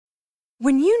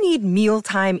When you need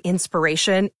mealtime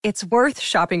inspiration, it's worth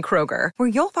shopping Kroger, where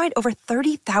you'll find over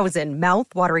 30,000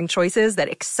 mouth-watering choices that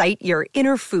excite your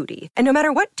inner foodie. And no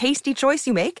matter what tasty choice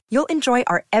you make, you'll enjoy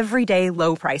our everyday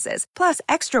low prices, plus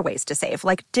extra ways to save,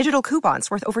 like digital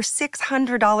coupons worth over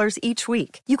 $600 each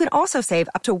week. You can also save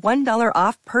up to $1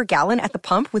 off per gallon at the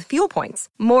pump with fuel points.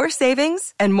 More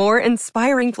savings and more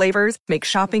inspiring flavors make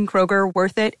shopping Kroger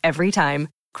worth it every time.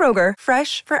 Kroger,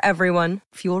 fresh for everyone.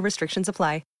 Fuel restrictions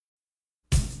apply.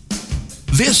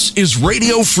 This is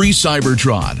Radio Free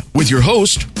Cybertron with your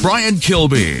host, Brian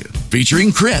Kilby,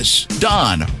 featuring Chris,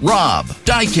 Don, Rob,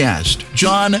 Diecast,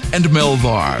 John, and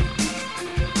Melvar.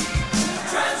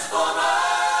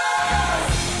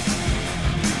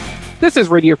 This is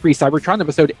Radio Free Cybertron,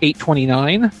 episode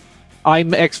 829.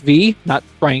 I'm XV, not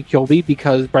Brian Kilby,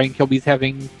 because Brian Kilby's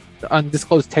having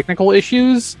undisclosed technical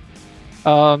issues.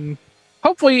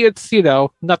 Hopefully it's,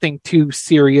 nothing too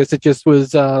serious. It just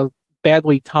was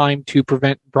badly timed to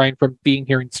prevent Brian from being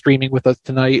here and streaming with us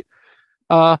tonight.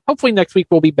 Hopefully next week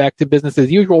we'll be back to business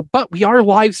as usual, but we are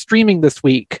live streaming this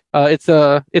week. It's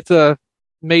a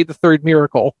May the 3rd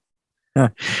miracle.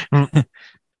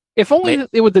 If only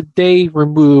it was a day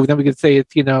removed, then we could say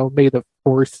it's, May the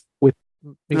 4th with...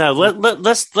 No,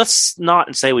 let's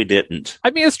not say we didn't. I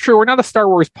mean, it's true. We're not a Star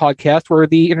Wars podcast. We're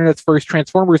the internet's first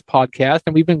Transformers podcast,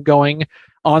 and we've been going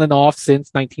on and off since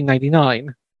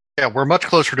 1999. Yeah, we're much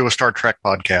closer to a Star Trek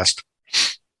podcast.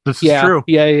 This is true.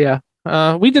 Yeah.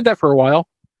 We did that for a while.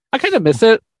 I kind of miss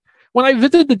it. When I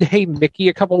visited Hey Mickey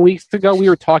a couple of weeks ago, we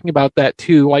were talking about that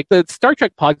too. Like, the Star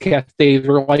Trek podcast days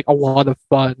were like a lot of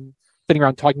fun, sitting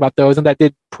around talking about those, and that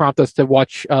did prompt us to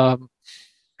watch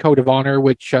Code of Honor,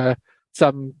 which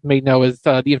some may know as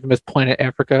the infamous Planet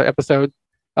Africa episode.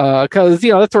 Because,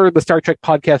 that's where the Star Trek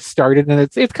podcast started, and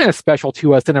it's kind of special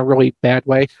to us in a really bad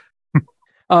way.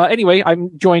 Anyway,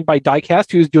 I'm joined by Diecast,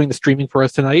 who's doing the streaming for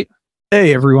us tonight.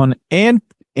 Hey, everyone. And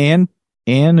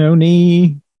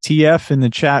Anoni TF in the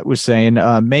chat was saying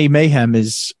May Mayhem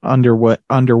is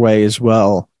underway as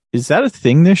well. Is that a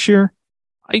thing this year?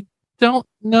 I don't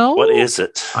know. What is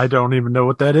it? I don't even know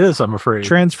what that is, I'm afraid.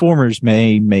 Transformers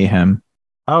May Mayhem.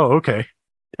 Oh, okay.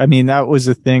 I mean, that was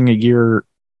a thing a year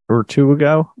or two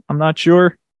ago. I'm not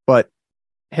sure. But,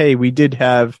 hey, we did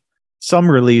have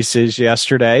some releases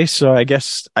yesterday, so I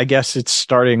guess it's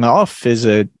starting off as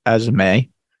a May.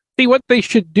 See, what they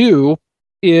should do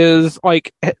is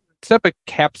like set up a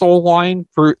capsule line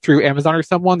through Amazon or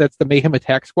someone that's the Mayhem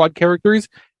Attack Squad characters,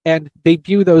 and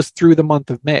debut those through the month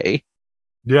of May.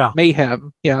 Yeah,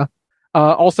 Mayhem. Yeah.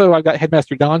 Also, I've got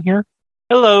Headmaster Don here.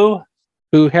 Hello.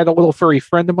 Who had a little furry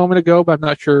friend a moment ago, but I'm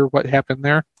not sure what happened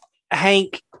there.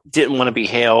 Hank didn't want to be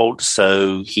held,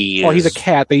 so he. Well, he's a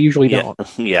cat. They usually don't.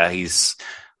 Yeah, he's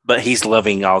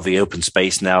loving all the open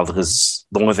space now because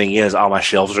the only thing is all my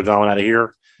shelves are gone out of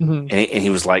here, and he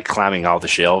was like climbing all the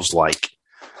shelves, like,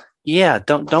 yeah,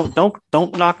 don't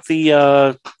knock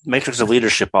the Matrix of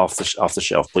Leadership off the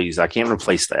shelf, please. I can't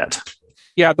replace that.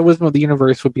 Yeah, the wisdom of the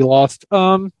universe would be lost.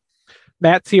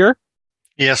 Matt's here.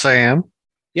 Yes, I am.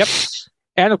 Yep.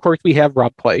 And of course we have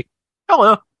Rob Play.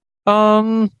 Hello.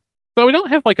 So we don't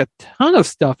have like a ton of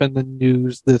stuff in the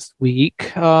news this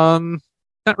week. Not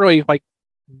really like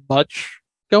much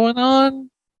going on.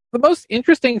 The most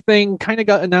interesting thing kind of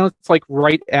got announced like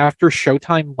right after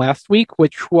Showtime last week,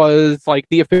 which was like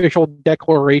the official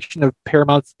declaration of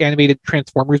Paramount's animated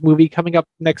Transformers movie coming up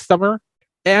next summer.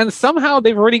 And somehow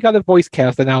they've already got a voice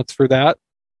cast announced for that.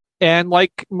 And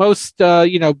like most,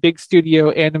 big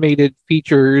studio animated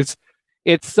features,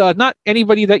 it's not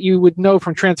anybody that you would know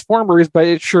from Transformers, but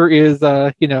it sure is,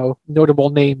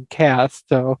 notable name cast.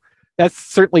 So that's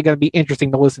certainly going to be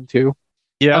interesting to listen to.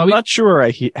 Yeah, I'm not sure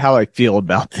how I feel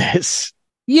about this.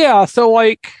 Yeah, so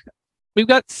like we've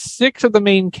got 6 of the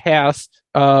main cast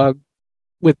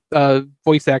with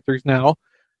voice actors now.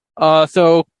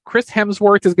 So Chris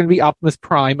Hemsworth is going to be Optimus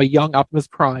Prime, a young Optimus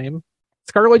Prime.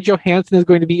 Scarlett Johansson is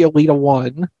going to be Alita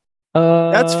 1.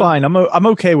 That's fine. I'm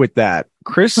okay with that.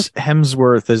 Chris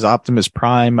Hemsworth as Optimus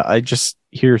Prime. I just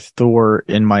hear Thor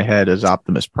in my head as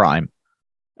Optimus Prime.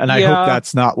 And I hope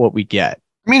that's not what we get.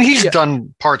 I mean, he's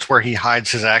done parts where he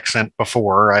hides his accent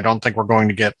before. I don't think we're going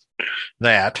to get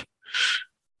that.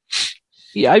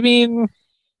 Yeah, I mean,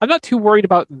 I'm not too worried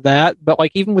about that, but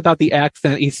like even without the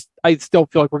accent, I still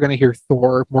feel like we're going to hear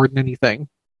Thor more than anything.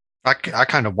 I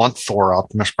kind of want Thor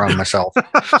Optimus Prime myself.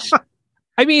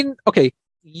 I mean, okay.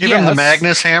 Give him the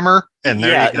Magnus hammer, and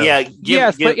there you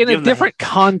go. But in a different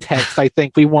context, I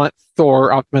think we want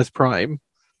Thor Optimus Prime.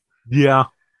 Yeah.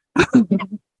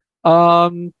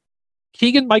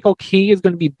 Keegan-Michael Key is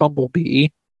going to be Bumblebee.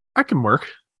 I can work.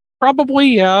 Probably,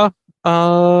 yeah.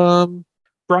 Bradley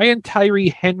Brian Tyree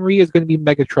Henry is going to be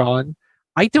Megatron.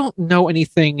 I don't know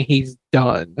anything he's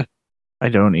done. I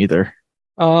don't either.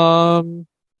 Lawrence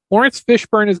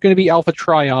Fishburne is going to be Alpha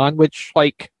Trion, which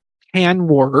can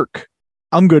work.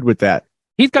 I'm good with that.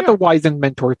 He's got the wise and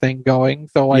mentor thing going,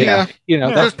 so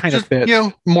that kind of fits.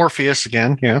 Morpheus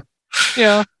again, yeah.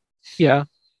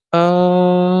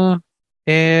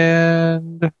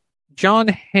 And John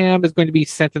Hamm is going to be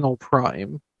Sentinel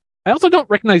Prime. I also don't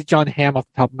recognize John Hamm off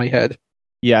the top of my head.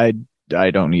 Yeah, I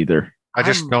don't either. I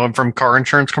just know him from car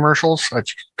insurance commercials.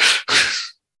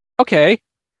 Okay.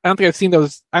 I don't think I've seen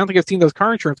those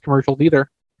car insurance commercials either.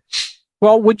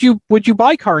 Well, would you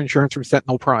buy car insurance from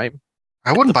Sentinel Prime?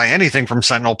 I wouldn't buy anything from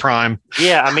Sentinel Prime.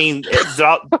 Yeah, I mean,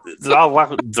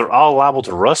 they're all liable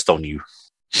to rust on you.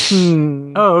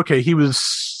 Oh, okay. He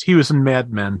was in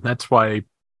Mad Men. That's why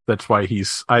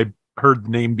I heard the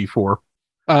name before.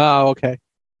 Oh, okay.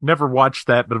 Never watched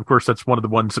that, but of course that's one of the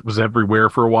ones that was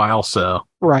everywhere for a while, so.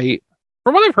 Right.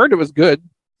 From what I've heard, it was good.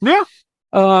 Yeah.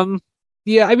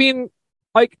 Yeah, I mean,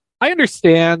 I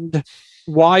understand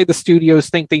why the studios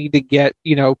think they need to get,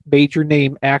 major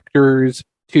name actors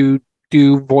to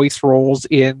do voice roles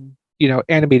in,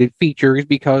 animated features,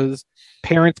 because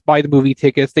parents buy the movie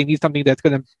tickets. They need something that's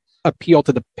going to appeal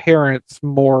to the parents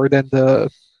more than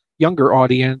the younger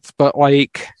audience. But I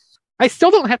still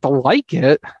don't have to like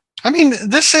it. I mean,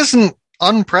 this isn't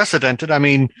unprecedented. I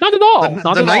mean, not at all.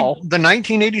 The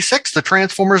 1986, the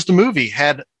Transformers the movie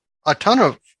had a ton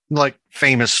of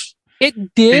famous.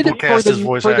 It did people cast as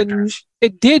voice actors.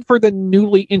 It did for the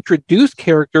newly introduced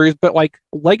characters, but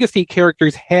legacy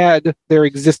characters had their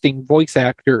existing voice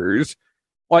actors.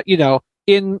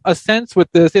 In a sense, with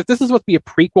this, if this is supposed to be a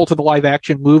prequel to the live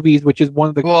action movies, which is one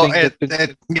of the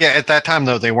things at that time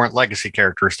though, they weren't legacy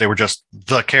characters; they were just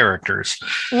the characters,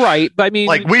 right? But I mean,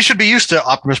 we should be used to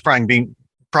Optimus Prime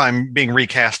being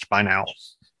recast by now.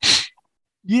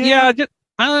 Yeah.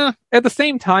 At the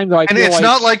same time, though, it's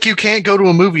not like you can't go to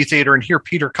a movie theater and hear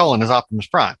Peter Cullen as Optimus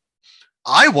Prime.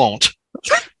 I won't,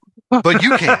 but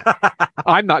you can.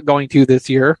 I'm not going to this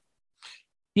year.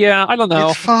 Yeah, I don't know.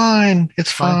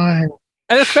 It's fine.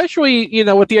 And especially,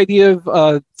 with the idea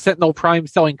of Sentinel Prime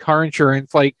selling car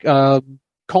insurance,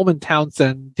 Coleman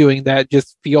Townsend doing that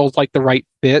just feels like the right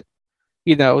fit.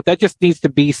 That just needs to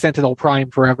be Sentinel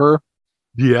Prime forever.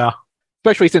 Yeah.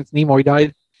 Especially since Nimoy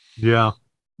died. Yeah.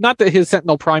 Not that his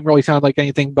Sentinel Prime really sounded like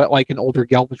anything but an older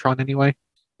Galvatron anyway.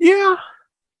 Yeah.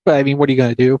 But I mean, what are you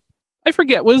going to do? I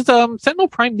forget, was Sentinel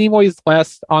Prime Nimoy's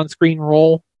last on-screen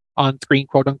role? On-screen,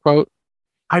 quote-unquote?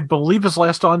 I believe his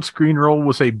last on-screen role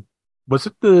was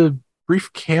it the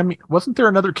brief cameo? Wasn't there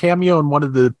another cameo in one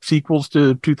of the sequels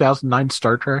to 2009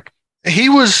 Star Trek? He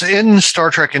was in Star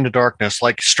Trek Into Darkness,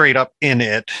 straight up in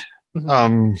it.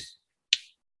 Mm-hmm.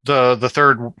 The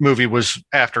third movie was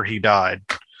after he died.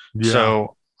 Yeah.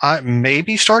 So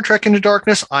maybe Star Trek Into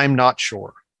Darkness. I'm not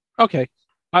sure. Okay.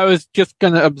 I was just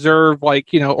going to observe,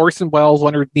 Orson Welles,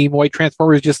 Leonard Nimoy,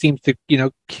 Transformers just seems to,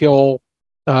 kill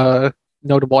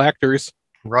notable actors.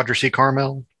 Roger C.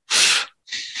 Carmel.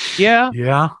 Yeah.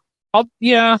 Yeah.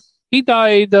 He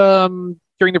died during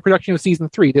the production of season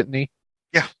 3, didn't he?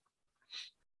 Yeah.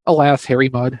 Alas, Harry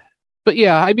Mudd. But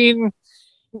yeah, I mean,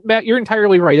 Matt, you're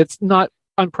entirely right. It's not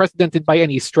unprecedented by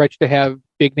any stretch to have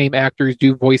big name actors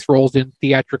do voice roles in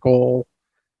theatrical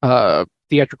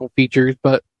features,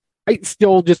 but I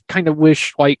still just kind of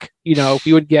wish we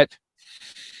would get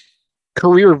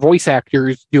career voice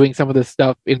actors doing some of this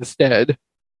stuff instead.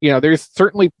 There's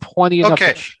certainly plenty enough.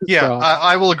 Okay, yeah,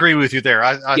 I will agree with you there.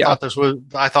 I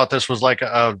thought this was like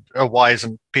a wise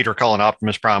and Peter Cullen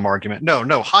Optimus Prime argument.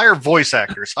 No, hire voice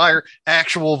actors, hire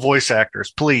actual voice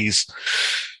actors, please.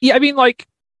 Yeah, I mean,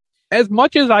 as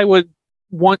much as I would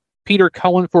want Peter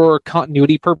Cullen for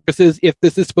continuity purposes, if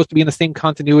this is supposed to be in the same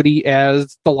continuity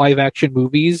as the live action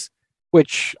movies,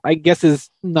 which I guess is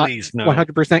not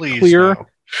 100% clear. No.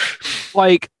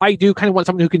 I do kind of want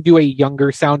someone who can do a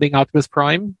younger sounding Optimus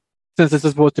Prime, since this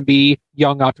is supposed to be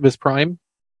young Optimus Prime.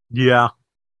 Yeah.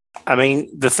 I mean,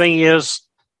 the thing is,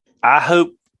 I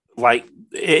hope,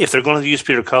 if they're going to use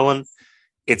Peter Cullen,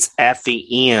 it's at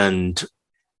the end,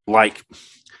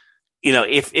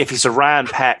 if he's Orion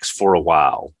Pax for a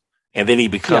while, and then he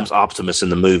becomes Optimus in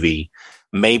the movie,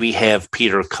 maybe have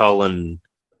Peter Cullen,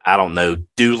 I don't know,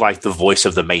 do the voice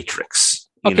of the Matrix.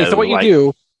 So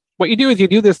what you do is you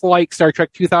do this like Star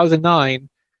Trek 2009,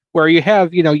 where you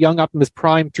have, young Optimus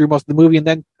Prime through most of the movie. And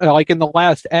then in the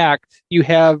last act, you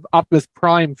have Optimus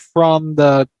Prime from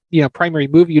the, primary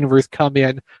movie universe come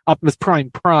in, Optimus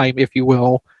Prime, if you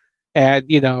will. And,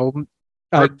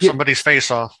 somebody's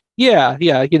face off. Yeah.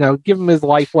 Give him his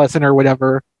life lesson or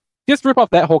whatever. Just rip off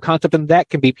that whole concept, and that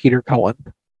can be Peter Cullen.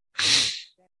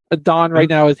 Don right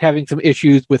now is having some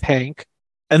issues with Hank.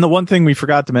 And the one thing we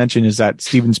forgot to mention is that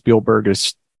Steven Spielberg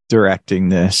is directing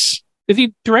this. Is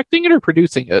he directing it or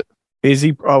producing it? Is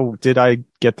he? Oh, did I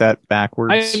get that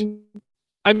backwards?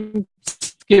 I'm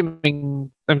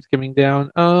skimming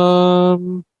down.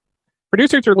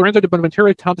 Producers are Lorenzo de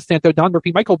Bonaventura, Tom DeSanto, Don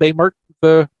Murphy, Michael Bay, Mark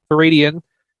Varadian,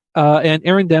 and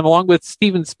Aaron Dem, along with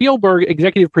Steven Spielberg.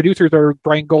 Executive producers are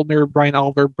Brian Goldner, Brian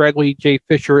Oliver, Bradley J.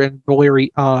 Fisher, and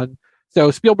Valeri Ahn.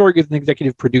 So Spielberg is an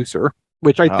executive producer,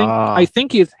 which I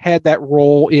think he's had that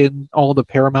role in all the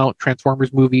Paramount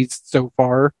Transformers movies so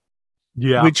far.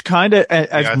 Yeah, which kind of,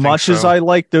 as much as I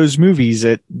like those movies,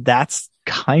 that's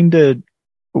kind of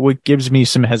what gives me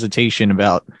some hesitation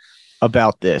about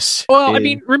this. Well, I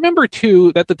mean, remember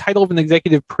too that the title of an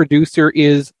executive producer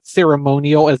is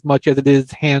ceremonial as much as it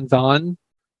is hands-on.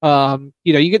 You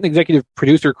get an executive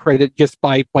producer credit just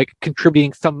by like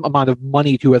contributing some amount of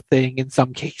money to a thing in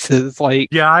some cases. Like,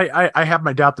 yeah, I have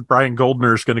my doubt that Brian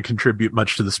Goldner is going to contribute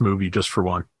much to this movie just for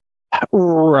one.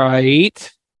 Right.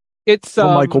 It's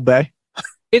Michael Bay.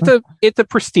 It's a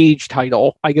prestige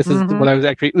title, I guess is what I was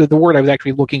actually the word I was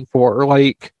actually looking for.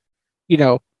 Like,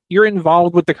 you're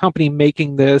involved with the company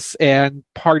making this, and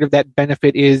part of that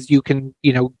benefit is you can,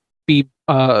 be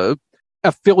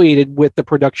affiliated with the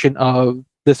production of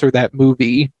this or that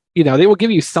movie. They will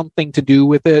give you something to do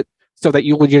with it so that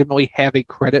you legitimately have a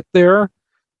credit there.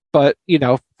 But,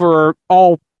 for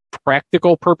all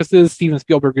practical purposes, Steven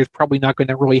Spielberg is probably not going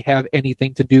to really have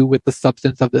anything to do with the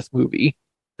substance of this movie.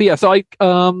 But yeah, so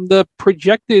the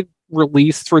projected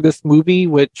release for this movie,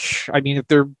 which, I mean, if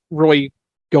they're really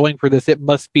going for this, it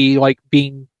must be like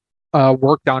being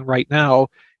worked on right now,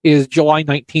 is July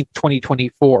 19th,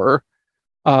 2024.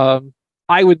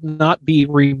 I would not be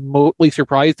remotely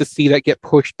surprised to see that get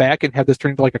pushed back and have this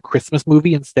turn into like a Christmas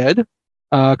movie instead,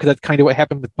 because that's kind of what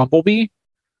happened with Bumblebee.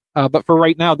 But for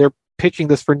right now, they're pitching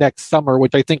this for next summer,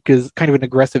 which I think is kind of an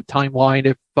aggressive timeline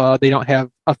if they don't have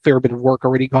a fair bit of work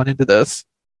already gone into this.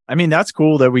 I mean, that's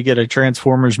cool that we get a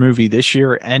Transformers movie this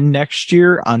year and next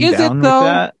year. I'm down with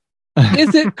that.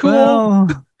 Is it cool?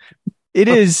 Well, it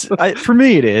is. For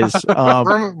me, it is.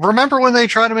 Remember when they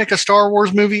tried to make a Star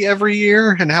Wars movie every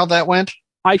year and how that went?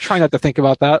 I try not to think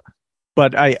about that.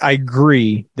 But I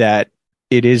agree that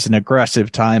it is an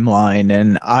aggressive timeline,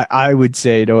 and I would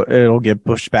say it'll get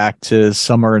pushed back to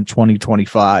summer in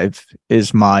 2025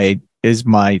 is my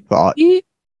thought.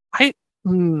 I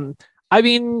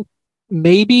mean,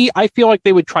 maybe. I feel like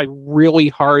they would try really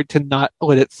hard to not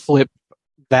let it slip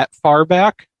that far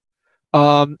back.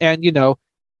 And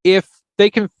if they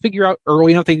can figure out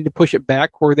early enough they need to push it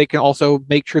back, where they can also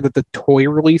make sure that the toy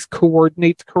release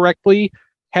coordinates correctly,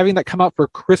 having that come out for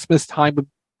Christmas time would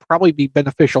probably be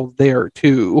beneficial there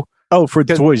too. Oh, for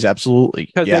the toys, absolutely.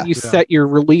 Because then you set your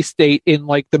release date in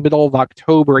like the middle of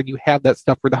October, and you have that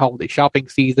stuff for the holiday shopping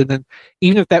season. And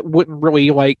even if that wouldn't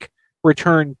really like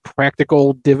return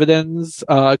practical dividends,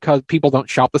 because people don't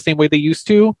shop the same way they used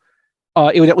to,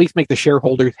 it would at least make the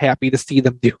shareholders happy to see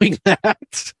them doing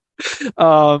that.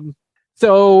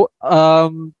 So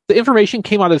the information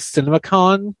came out of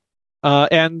CinemaCon,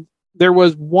 and there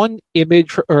was one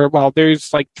image,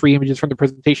 there's like 3 images from the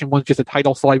presentation. One's just a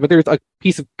title slide, but there's a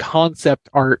piece of concept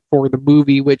art for the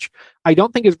movie, which I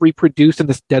don't think is reproduced in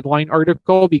this Deadline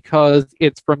article because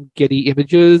it's from Getty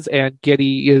Images, and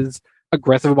Getty is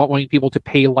aggressive about wanting people to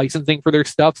pay licensing for their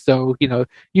stuff. So,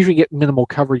 usually get minimal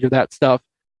coverage of that stuff.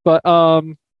 But,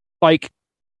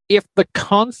 if the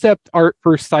concept art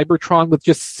for Cybertron with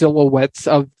just silhouettes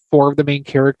of 4 of the main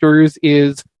characters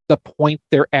is the point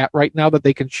they're at right now that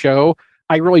they can show,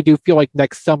 I really do feel like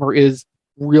next summer is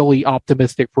really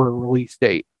optimistic for a release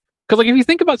date. Because like if you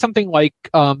think about something like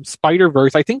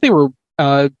Spider-Verse, I think they were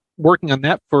working on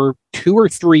that for 2 or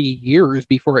 3 years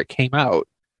before it came out.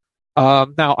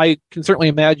 Now, I can certainly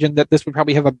imagine that this would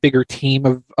probably have a bigger team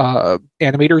of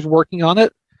animators working on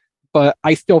it, but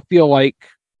I still feel like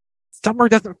summer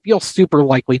doesn't feel super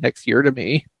likely next year to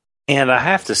me. And I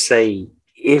have to say,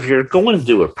 if you're going to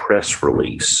do a press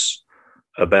release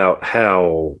about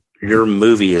how your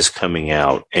movie is coming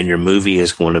out and your movie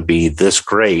is going to be this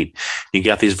great, you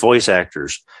got these voice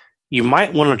actors, you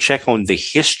might want to check on the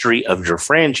history of your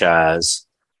franchise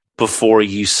before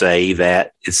you say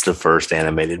that it's the first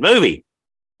animated movie.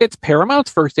 It's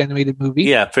Paramount's first animated movie.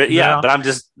 Yeah. But I'm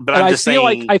just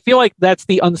saying. I feel like that's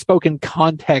the unspoken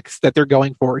context that they're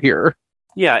going for here.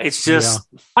 Yeah, it's just.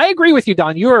 Yeah. I agree with you,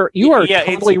 Don. You are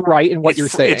totally right in what you're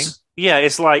saying.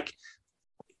 It's like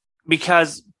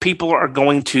because people are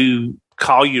going to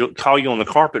call you on the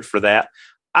carpet for that.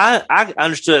 I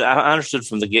understood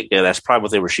from the get-go that's probably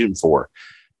what they were shooting for.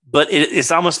 but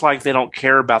it's almost like they don't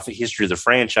care about the history of the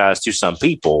franchise. To some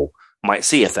people, might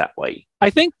see it that way. I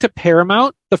think to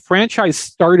Paramount, the franchise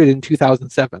started in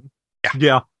 2007.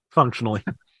 Yeah, functionally.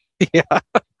 Yeah.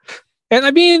 And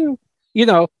I mean,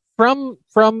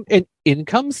 from an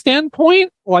income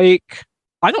standpoint, like,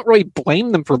 I don't really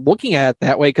blame them for looking at it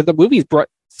that way, because the movies brought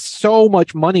so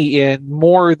much money in,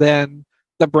 more than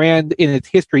the brand in its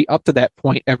history up to that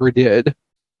point ever did.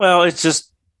 Well, it's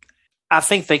just, I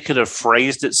think they could have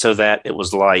phrased it so that it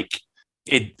was like,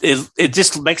 it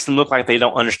just makes them look like they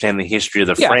don't understand the history of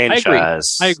the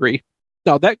franchise. I agree.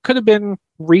 No, that could have been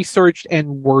researched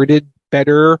and worded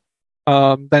better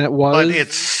than it was. But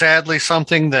it's sadly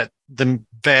something that the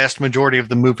vast majority of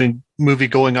the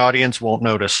movie-going audience won't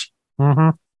notice. Mm-hmm.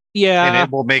 Yeah. And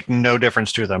it will make no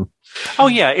difference to them. Oh,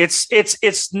 yeah.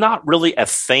 It's not really a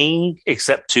thing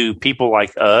except to people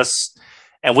like us.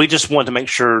 And we just want to make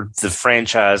sure the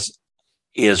franchise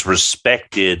is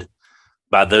respected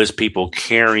by those people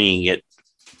carrying it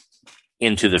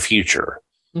into the future.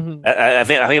 Mm-hmm.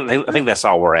 I think that's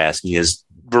all we're asking is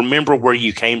remember where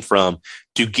you came from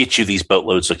to get you these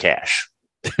boatloads of cash.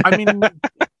 I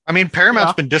mean,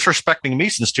 Paramount's been disrespecting me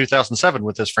since 2007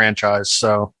 with this franchise.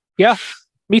 So yeah,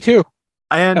 me too.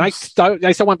 And I still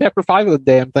went back for 5 of the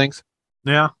damn things.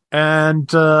 Yeah,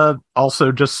 and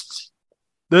also just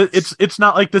it's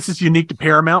not like this is unique to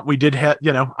Paramount. We did have,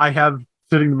 I have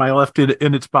sitting to my left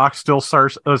in its box still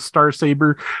Star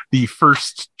Saber, the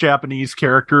first Japanese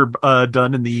character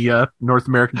done in the North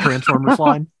American Transformers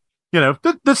line.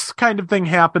 This kind of thing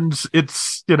happens.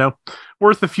 It's,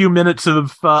 worth a few minutes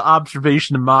of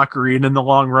observation and mockery, and in the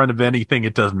long run of anything,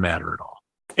 it doesn't matter at all.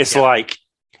 It's like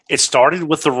it started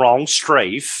with the wrong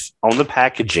strafe on the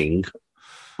packaging,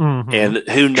 and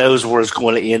who knows where it's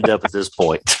going to end up at this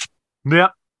point. Yeah.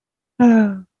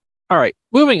 All right,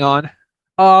 moving on.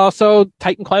 So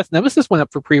Titan Class Nemesis went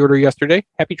up for pre-order yesterday.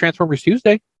 Happy Transformers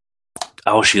Tuesday.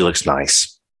 Oh, she looks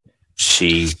nice.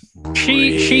 She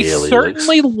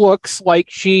certainly looks like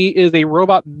she is a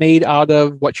robot made out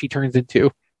of what she turns into.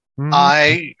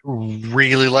 I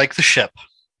really like the ship.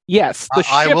 Yes, the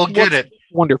ship I will get it.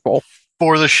 Wonderful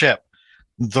for the ship.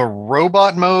 The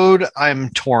robot mode,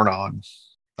 I'm torn on.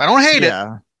 I don't hate it,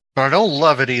 but I don't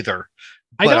love it either.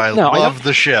 But I love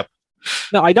the ship.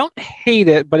 No, I don't hate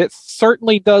it, but it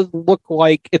certainly does look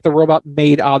like it's a robot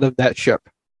made out of that ship.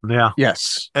 Yeah.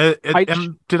 Yes.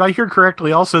 And did I hear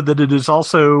correctly also that it is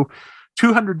also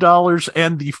 $200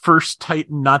 and the first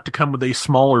Titan not to come with a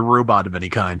smaller robot of any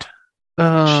kind? She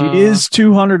is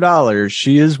 $200.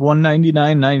 She is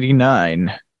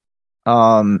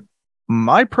 $199.99.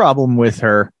 My problem with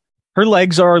her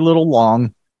legs are a little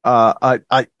long. I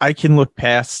can look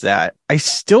past that. I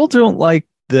still don't like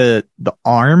the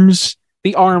arms.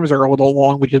 The arms are a little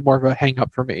long, which is more of a hang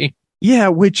up for me. Yeah,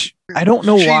 which I don't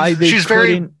know why she's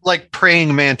very like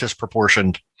praying mantis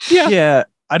proportioned. Yeah.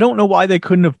 I don't know why they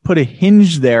couldn't have put a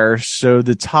hinge there so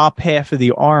the top half of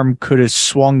the arm could have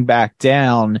swung back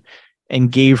down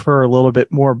and gave her a little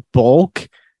bit more bulk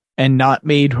and not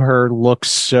made her look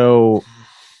so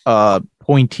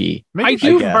pointy. Maybe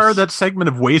you borrow that segment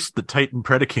of waist that Titan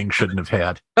Predaking shouldn't have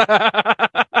had.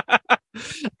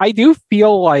 I do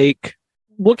feel like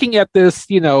looking at this,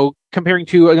 comparing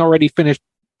to an already finished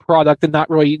product and not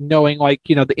really knowing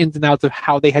the ins and outs of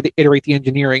how they had to iterate the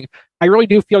engineering, I really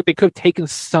do feel like they could have taken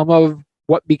some of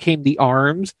what became the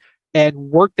arms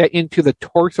and worked that into the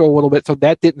torso a little bit so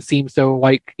that didn't seem so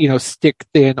stick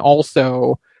thin.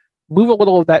 Also move a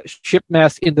little of that ship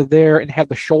mass into there and have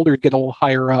the shoulders get a little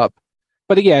higher up.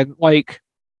 But again,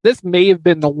 this may have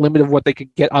been the limit of what they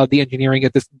could get out of the engineering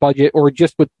at this budget, or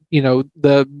just with,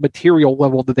 the material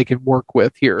level that they can work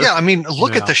with here. Yeah, I mean,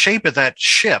 look at the shape of that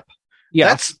ship.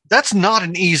 Yeah, that's not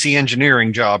an easy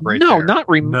engineering job, right? No, there. not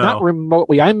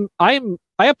remotely. I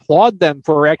applaud them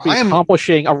for actually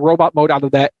accomplishing a robot mode out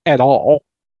of that at all.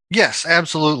 Yes,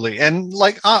 absolutely. And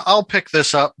I'll pick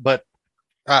this up, but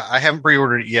I haven't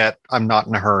pre-ordered it yet. I'm not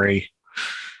in a hurry.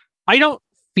 I don't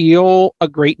feel a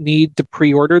great need to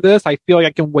pre-order this. I feel like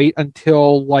I can wait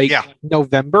until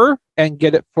November and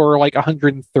get it for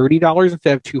 $130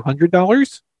 instead of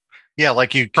 $200. Yeah,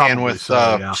 like you can probably with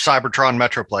Cybertron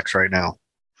Metroplex right now.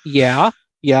 Yeah.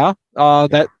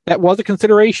 That was a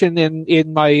consideration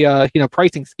in my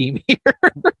pricing scheme here.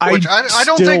 Which I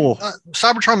don't think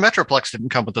Cybertron Metroplex didn't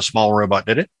come with a small robot,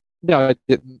 did it? No, it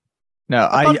didn't. No,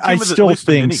 I still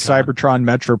think Cybertron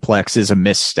Metroplex is a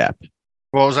misstep.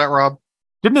 What was that, Rob?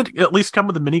 Didn't it at least come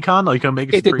with a Minicon, like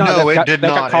Omega? It did not. No, it did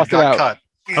not. It got cut.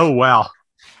 Oh wow.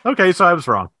 Okay, so I was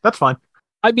wrong. That's fine.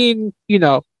 I mean,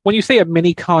 when you say a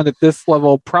mini con at this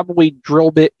level, probably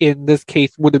drill bit in this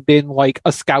case would have been like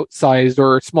a scout size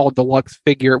or a small deluxe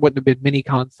figure. It wouldn't have been mini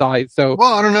con size. So,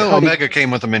 well, I don't know. Omega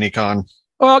came with a mini con.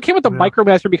 Well, it came with the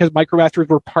Micromaster because Micromasters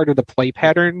were part of the play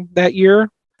pattern that year.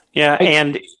 Yeah,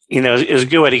 and it was a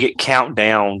good way to get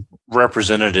Countdown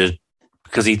represented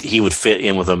because he would fit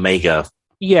in with Omega.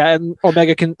 Yeah, and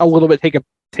Omega can a little bit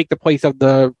take the place of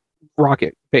the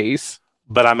rocket base.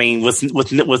 But I mean, with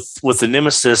the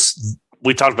Nemesis,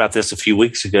 we talked about this a few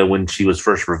weeks ago when she was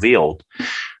first revealed.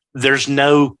 There's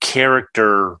no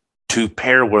character to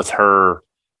pair with her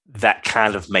that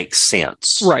kind of makes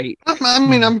sense, right? I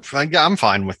mean, I'm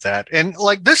fine with that, and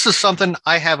like this is something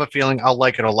I have a feeling I'll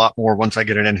like it a lot more once I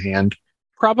get it in hand.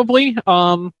 Probably,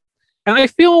 and I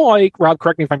feel like Rob.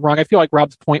 Correct me if I'm wrong. I feel like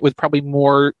Rob's point was probably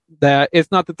more that it's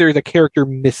not that there's a character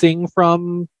missing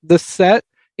from the set.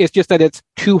 It's just that it's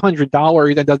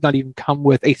 $200 and does not even come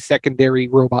with a secondary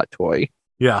robot toy.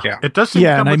 Yeah. It does seem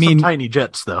to come with some tiny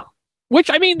jets, though. Which,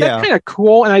 I mean, that's kind of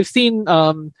cool. And I've seen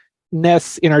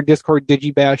Ness in our Discord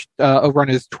Digibash over on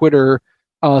his Twitter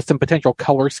some potential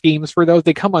color schemes for those.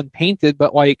 They come unpainted,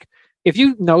 but like if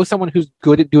you know someone who's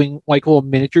good at doing like little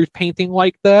miniatures painting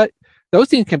like that, those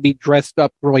things can be dressed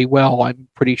up really well, I'm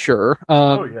pretty sure.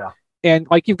 And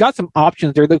like you've got some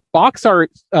options there. The box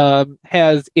art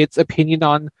has its opinion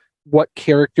on what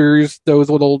characters those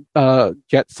little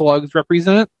jet slugs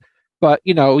represent. But,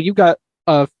 you've got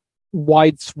a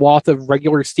wide swath of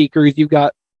regular Seekers. You've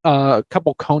got a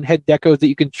couple Conehead decos that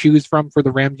you can choose from for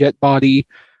the ramjet body.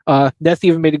 Ness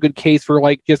even made a good case for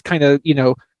like just kind of,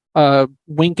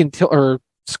 wink and tilt or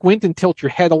squint and tilt your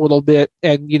head a little bit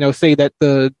and, say that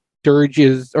the Dirge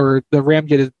or the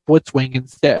ramjet is Blitzwing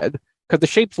instead. Because the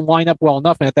shapes line up well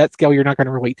enough, and at that scale, you're not going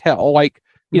to really tell. Like,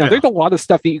 there's a lot of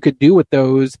stuff that you could do with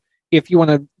those if you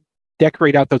want to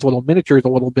decorate out those little miniatures a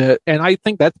little bit. And I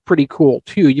think that's pretty cool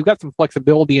too. You've got some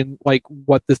flexibility in like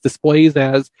what this displays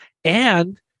as,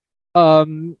 and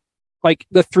like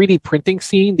the 3D printing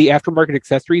scene, the aftermarket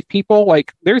accessories people.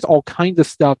 Like, there's all kinds of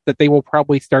stuff that they will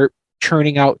probably start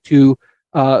churning out to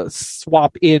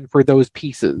swap in for those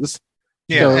pieces.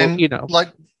 Yeah, so, and like.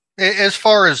 As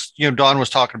far as Dawn was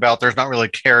talking about, there's not really a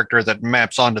character that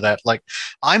maps onto that. Like,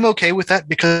 I'm okay with that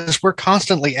because we're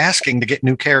constantly asking to get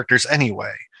new characters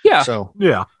anyway. Yeah. So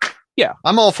yeah,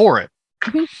 I'm all for it.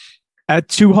 At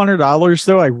 $200,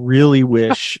 though, I really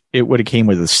wish it would have came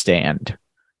with a stand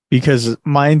because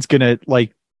mine's gonna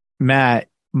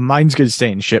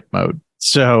stay in ship mode.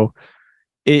 So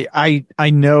I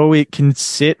know it can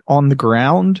sit on the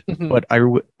ground, but I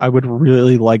would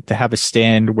really like to have a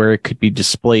stand where it could be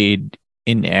displayed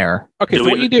in air. Okay, so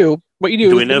what you do is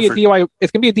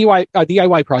it's going to be a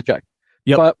DIY project.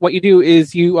 Yep. But what you do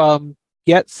is you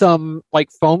get some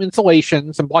like foam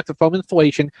insulation, some blocks of foam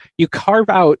insulation. You carve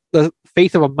out the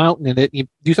face of a mountain in it. You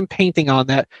do some painting on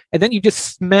that, and then you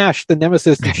just smash the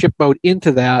Nemesis in ship mode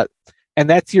into that. And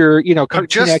that's your,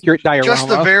 cartoon accurate diorama. Just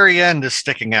the very end is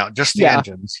sticking out, just the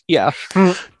engines. Yeah.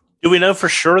 Do we know for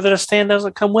sure that a stand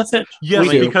doesn't come with it? Yes,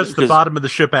 because the bottom of the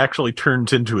ship actually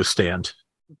turns into a stand.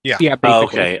 Yeah. Yeah.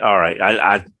 Okay. All right.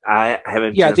 I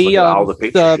haven't looked at all the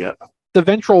pictures yet. The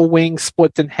ventral wing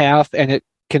splits in half, and it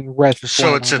can rest.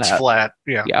 So it sits flat.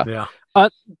 Yeah.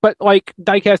 But like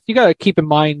diecast, you got to keep in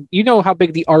mind, how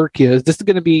big the arc is. This is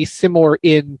going to be similar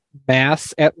in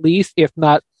mass, at least, if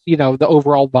not, the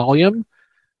overall volume.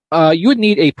 You would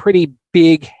need a pretty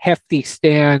big, hefty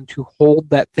stand to hold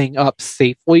that thing up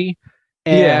safely.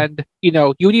 And, you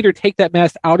would either take that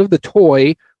mass out of the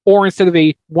toy, or instead of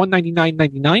a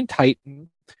 $199.99 Titan,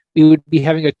 you would be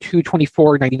having a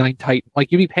 $224.99 Titan.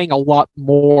 Like, you'd be paying a lot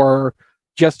more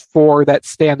just for that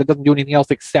stand that doesn't do anything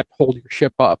else except hold your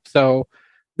ship up. So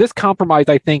this compromise,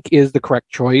 I think, is the correct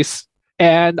choice.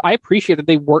 And I appreciate that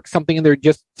they worked something in there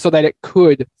just so that it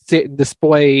could sit and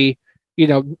display,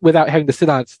 without having to sit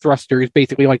on its thrusters,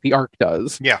 basically like the Ark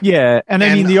does. Yeah. Yeah. And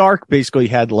I mean, the Ark basically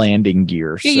had landing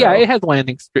gear. So. Yeah, it has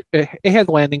landing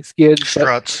skids.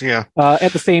 Struts, but,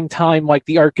 at the same time, like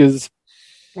the Ark is,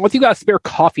 once you got a spare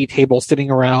coffee table sitting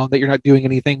around that you're not doing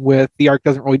anything with, the Ark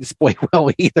doesn't really display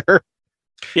well either.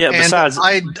 Yeah, and besides...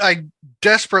 I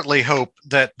desperately hope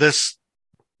that this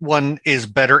one is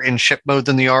better in ship mode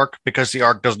than the Ark, because the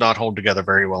Ark does not hold together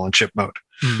very well in ship mode.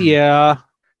 Yeah.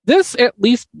 This at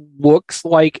least looks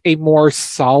like a more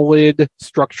solid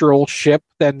structural ship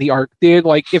than the Ark did.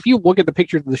 Like, if you look at the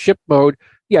pictures of the ship mode,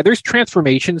 yeah, there's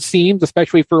transformation seams,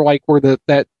 especially for like where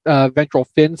that ventral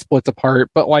fin splits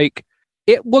apart. But like,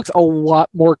 it looks a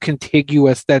lot more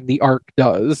contiguous than the Ark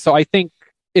does. So I think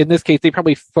in this case, they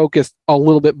probably focused a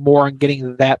little bit more on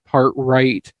getting that part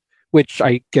right, which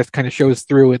I guess kind of shows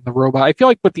through in the robot. I feel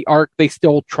like with the Ark, they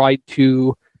still tried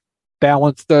to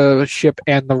balance the ship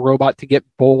and the robot to get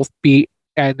both be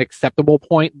at an acceptable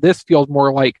point. This feels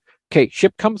more like, okay,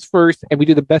 ship comes first, and we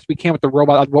do the best we can with the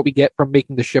robot on what we get from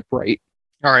making the ship right.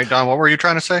 All right, Don, what were you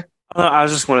trying to say? I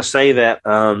was just going to say that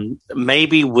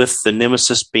maybe with the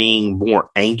Nemesis being more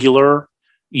angular,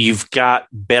 you've got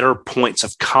better points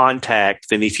of contact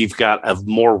than if you've got a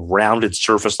more rounded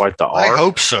surface like the I Ark.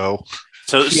 hope so.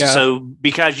 So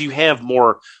because you have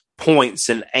more points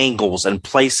and angles and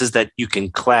places that you can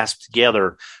clasp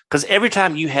together, because every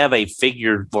time you have a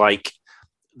figure like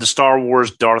the Star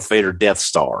Wars Darth Vader Death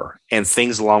Star and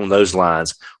things along those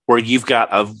lines, where you've got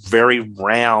a very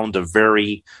round, a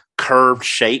very curved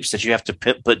shapes that you have to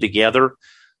put together,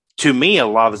 to me, a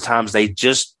lot of the times they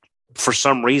just, for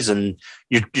some reason,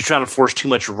 you're trying to force too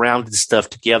much rounded stuff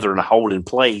together and hold in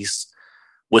place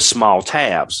with small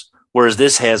tabs. Whereas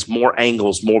this has more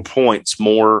angles, more points,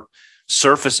 more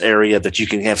surface area that you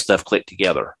can have stuff click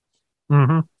together.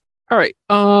 Mm-hmm. All right.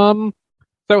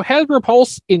 So Hasbro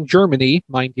Pulse in Germany,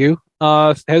 mind you,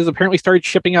 has apparently started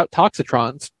shipping out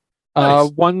Toxitrons.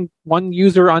 Nice. One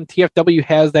user on TFW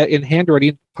has that in hand already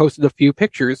and posted a few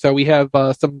pictures. So we have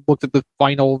some looked at the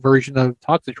final version of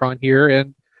Toxitron here,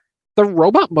 and the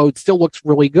robot mode still looks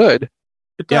really good.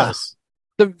 It does.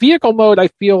 The vehicle mode, I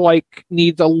feel like,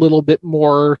 needs a little bit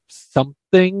more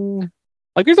something.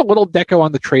 Like, there's a little deco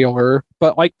on the trailer,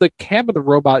 but like the cab of the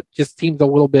robot just seems a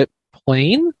little bit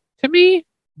plain to me.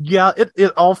 Yeah,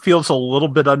 it all feels a little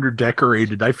bit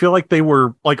underdecorated. I feel like they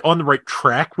were like on the right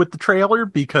track with the trailer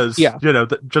because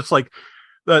just like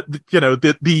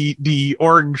the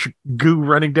orange goo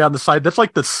running down the side. That's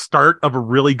like the start of a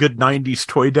really good 90s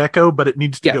toy deco, but it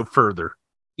needs to go further.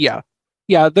 Yeah.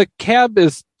 Yeah, the cab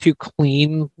is too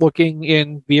clean looking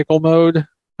in vehicle mode,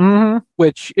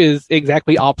 which is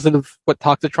exactly opposite of what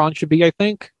Toxitron should be, I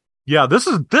think. Yeah, this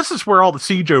is where all the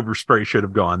siege overspray should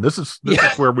have gone. This is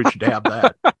where we should have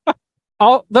that.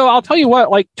 I'll tell you what,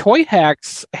 like Toy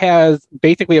Hacks has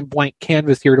basically a blank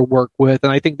canvas here to work with,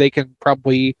 and I think they can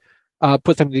probably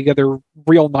put something together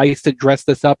real nice to dress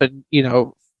this up and,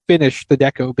 finish the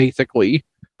deco basically.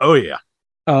 Oh yeah.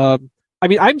 I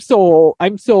mean, I'm still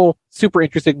super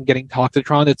interested in getting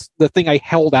Toxitron. It's the thing I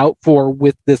held out for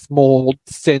with this mold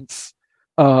since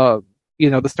the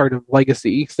start of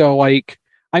Legacy. So like,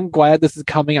 I'm glad this is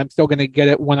coming. I'm still going to get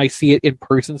it when I see it in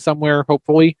person somewhere.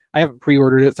 Hopefully, I haven't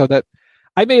pre-ordered it, so that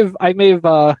I may have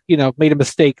made a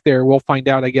mistake there. We'll find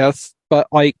out, I guess. But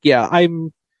like, yeah,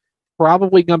 I'm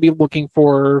probably going to be looking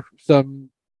for some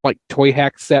like Toy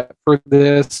Hack set for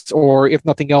this, or if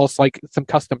nothing else, like some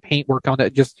custom paint work on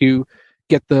it just to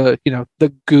get the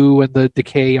goo and the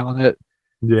decay on it.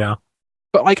 Yeah.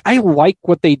 But like, I like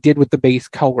what they did with the base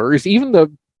colors. Even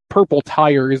the purple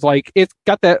tires, like it's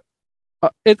got that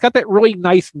really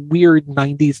nice, weird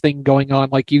 90s thing going on,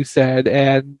 like you said,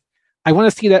 and I want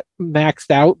to see that maxed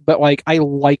out, but like, I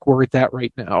like where it's at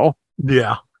right now.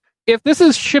 Yeah. If this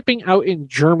is shipping out in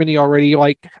Germany already,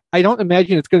 like, I don't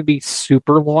imagine it's going to be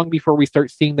super long before we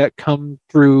start seeing that come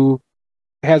through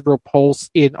Hasbro Pulse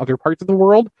in other parts of the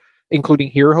world, including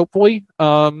here, hopefully.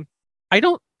 I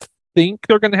don't think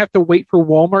they're going to have to wait for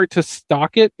Walmart to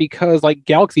stock it, because like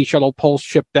Galaxy Shuttle Pulse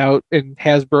shipped out, and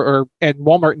and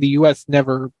Walmart in the US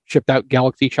never shipped out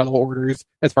Galaxy Shuttle orders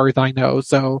as far as I know.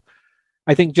 So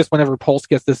I think just whenever Pulse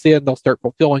gets this in, they'll start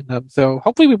fulfilling them. So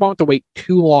hopefully we won't have to wait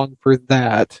too long for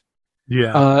that.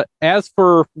 Yeah. As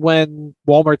for when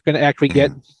Walmart's going to actually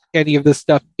get any of this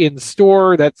stuff in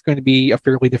store, that's going to be a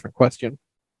fairly different question.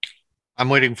 I'm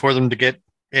waiting for them to get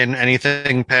in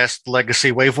anything past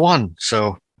Legacy Wave 1.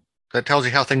 So that tells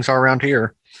you how things are around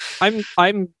here.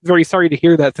 I'm very sorry to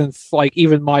hear that, since like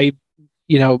even my,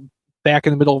 back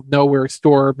in the middle of nowhere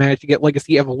store managed to get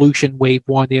Legacy Evolution Wave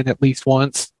 1 in at least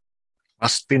once.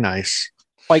 Must be nice.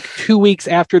 Like 2 weeks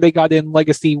after they got in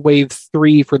Legacy Wave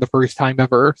 3 for the first time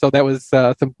ever. So that was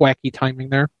some wacky timing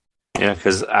there. Yeah,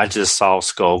 because I just saw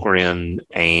Skullgrin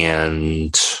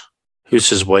and who's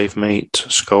his wave mate?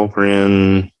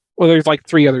 Skullgrin. Well, there's like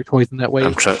 3 other toys in that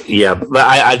wave. But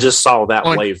I just saw that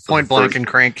wave. Point Blank and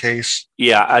Crankcase.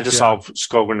 Yeah, I just saw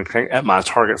Skullgrin at my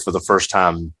Target for the first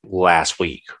time last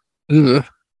week. Ugh.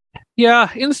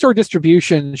 Yeah, in-store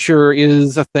distribution sure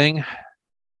is a thing.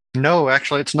 No,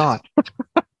 actually, it's not.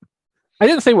 I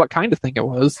didn't say what kind of thing it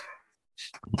was.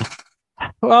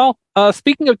 Well,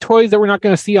 speaking of toys that we're not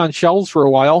going to see on shelves for a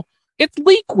while, it's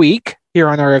Leak Week here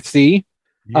on RFC.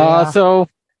 Yeah. So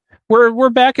we're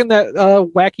back in that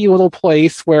wacky little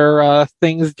place where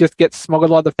things just get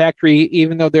smuggled out of the factory,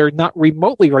 even though they're not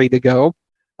remotely ready to go.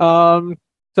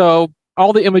 So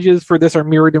all the images for this are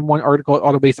mirrored in one article at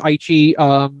Autobase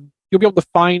Aichi. You'll be able to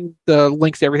find the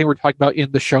links to everything we're talking about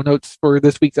in the show notes for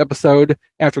this week's episode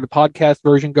after the podcast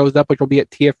version goes up, which will be at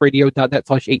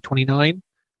tfradio.net/829.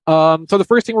 So the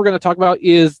first thing we're going to talk about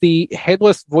is the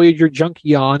headless Voyager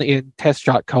Junkion in test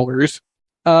shot colors.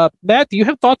 Matt, do you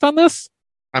have thoughts on this?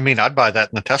 I mean, I'd buy that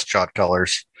in the test shot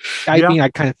colors. I mean, I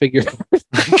kind of figured.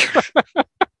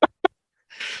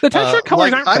 The test shot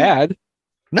colors aren't bad.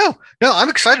 No, I'm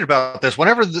excited about this.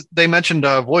 Whenever they mentioned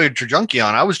Voyager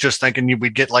Junkion, I was just thinking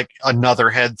we'd get like another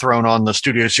head thrown on the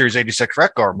Studio Series 86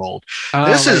 Wreck-Gar mold.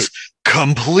 This is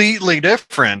completely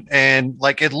different, and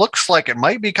like it looks like it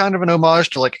might be kind of an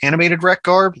homage to like animated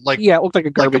Wreck-Gar. Like, yeah, it looks like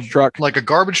a garbage truck, like a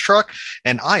garbage truck,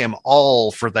 and I am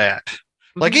all for that.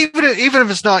 Mm-hmm. Like even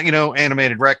if it's not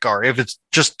animated Wreck-Gar, if it's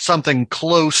just something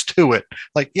close to it,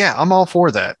 like yeah, I'm all for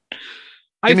that.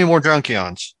 Give me more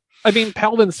Junkions. I mean,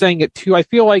 Paladin's saying it too. I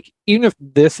feel like even if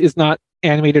this is not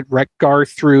animated Wreck-Gar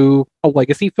through a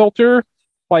legacy filter,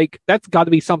 like that's got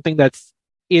to be something that's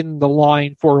in the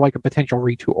line for like a potential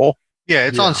retool. Yeah,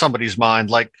 it's on somebody's mind.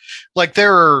 Like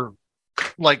there are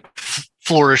like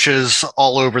flourishes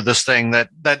all over this thing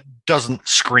that doesn't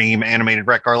scream animated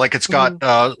Wreck-Gar. Like it's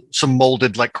got some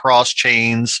molded like cross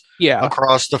chains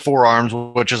across the forearms,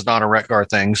 which is not a Wreck-Gar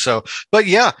thing. So, but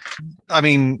yeah, I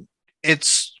mean,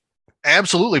 it's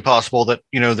absolutely possible that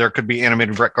there could be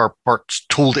animated Wreck-Gar parts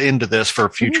tooled into this for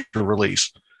future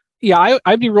release. Yeah,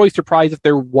 I'd be really surprised if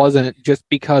there wasn't, just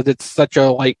because it's such a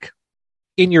like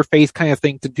in your face kind of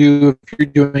thing to do if you're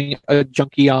doing a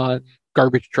Junkion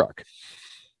garbage truck.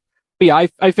 But yeah,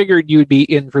 I figured you'd be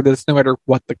in for this no matter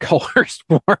what the colors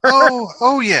were.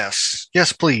 Oh yes,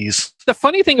 please. The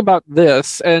funny thing about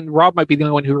this, and Rob might be the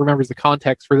only one who remembers the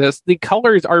context for this, the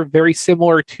colors are very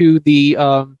similar to the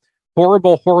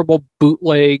horrible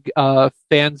bootleg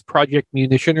Fans Project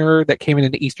Munitioner that came in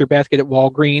an Easter basket at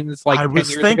Walgreens like 10 years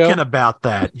ago. I was thinking about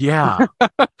that. Yeah.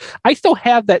 I still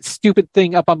have that stupid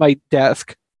thing up on my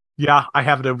desk. Yeah, I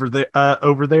have it over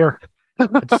there.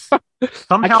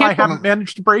 Somehow I haven't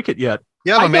managed to break it yet.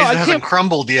 Yeah, I'm amazed it hasn't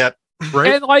crumbled yet.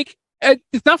 Right? And like,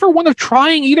 it's not for one of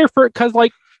trying either, because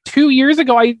like 2 years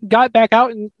ago I got back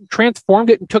out and transformed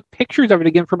it and took pictures of it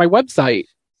again for my website.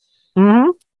 Mm-hmm.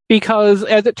 Because,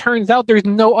 as it turns out, there's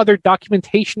no other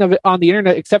documentation of it on the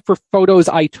internet except for photos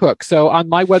I took. So on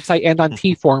my website and on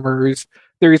T-Formers,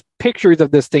 there's pictures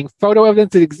of this thing, photo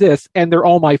evidence that exists, and they're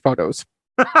all my photos.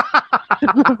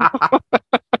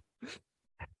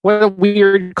 What a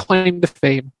weird claim to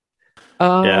fame.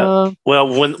 Yeah. Well,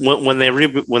 when they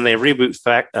reboot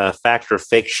Fact or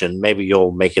Fiction, maybe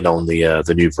you'll make it on the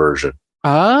new version.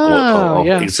 Oh,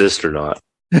 yeah. Exist or not.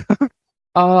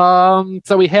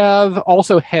 So we have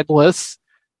also headless,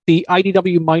 the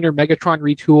IDW minor Megatron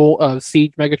retool of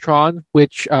Siege Megatron,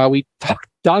 which we talked.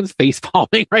 Don's face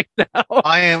palming right now.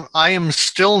 I am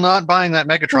still not buying that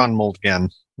Megatron mold again.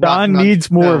 Don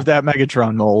needs more of that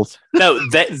Megatron mold. No,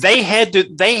 they had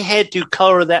to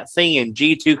color that thing in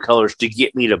G2 colors to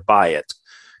get me to buy it,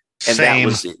 and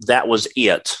that was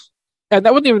it. And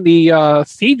that wasn't even the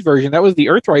Siege version. That was the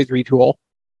Earthrise retool.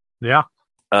 Yeah.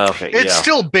 Okay, it's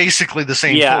still basically the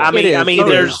same. Yeah, toy. I mean,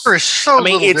 there's so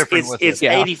little different with it. It's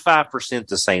 85%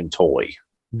 the same toy.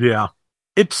 Yeah,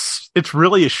 it's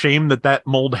really a shame that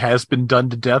mold has been done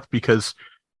to death, because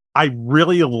I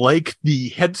really like the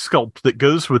head sculpt that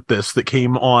goes with this that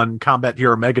came on Combat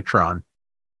Hero Megatron,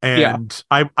 and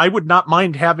I would not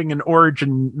mind having an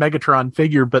Origin Megatron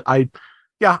figure, but I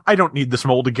don't need this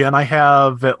mold again. I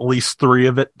have at least 3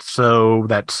 of it, so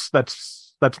that's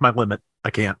my limit. I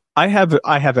can't. I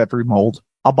have every mold.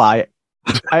 I'll buy it.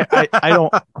 I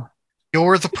don't.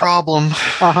 You're the problem.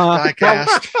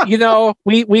 Diecast. Well,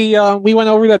 we went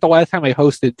over that the last time I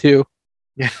hosted too.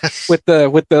 Yes. With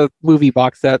the movie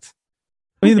box sets.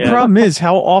 I mean, the problem is,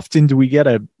 how often do we get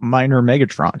a minor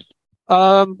Megatron?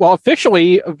 Well,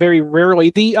 officially, very rarely.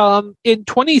 The in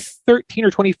 2013 or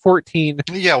 2014.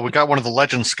 Yeah, we got one of the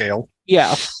Legend scale.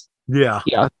 Yeah.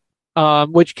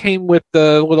 Which came with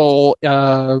the little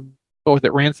what was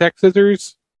it, ransack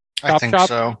scissors? I think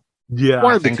so. Yeah,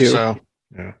 one I of the think two. so.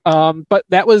 Yeah. But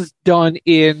that was done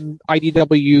in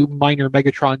IDW minor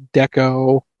Megatron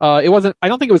Deco. It wasn't. I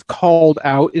don't think it was called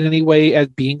out in any way as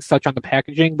being such on the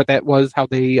packaging, but that was how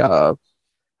they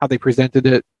presented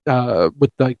it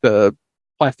with like the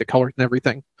plastic colors and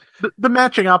everything. The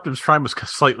matching Optimus Prime was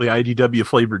slightly IDW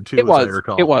flavored too. It was. As I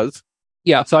recall. It was.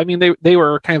 Yeah. So I mean, they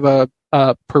were kind of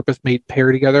a purpose-made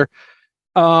pair together.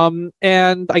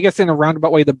 And I guess in a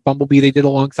roundabout way, the Bumblebee they did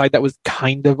alongside that was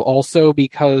kind of also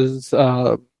because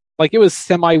like it was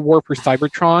semi-war for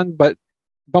Cybertron, but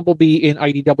Bumblebee in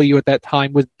IDW at that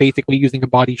time was basically using a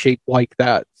body shape like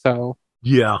that. So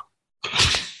yeah.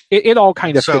 it all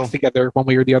kind of fits together one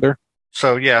way or the other.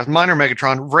 So yeah, minor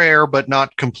Megatron, rare but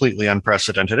not completely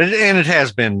unprecedented, and it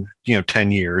has been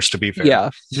 10 years to be fair. Yeah,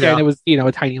 and it was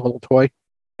a tiny little toy.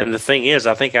 And the thing is,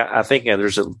 I think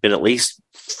there's been at least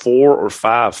 4 or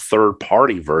 5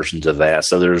 third-party versions of that.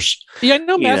 So there's I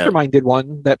know Mastermind did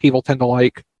one that people tend to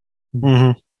like.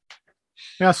 Mm-hmm.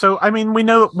 Yeah, so I mean, we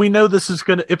know this is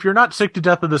gonna. If you're not sick to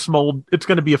death of this mold, it's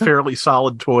going to be a fairly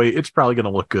solid toy. It's probably going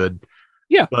to look good.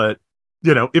 Yeah, but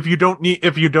if you don't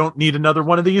need another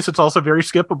one of these, it's also very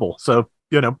skippable. So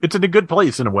it's in a good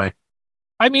place in a way.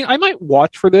 I mean, I might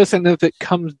watch for this, and if it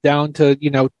comes down to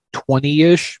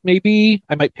 20-ish, maybe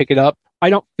I might pick it up.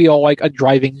 I don't feel like a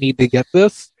driving need to get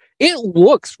this. It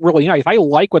looks really nice. I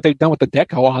like what they've done with the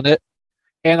deco on it.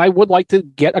 And I would like to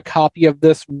get a copy of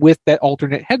this with that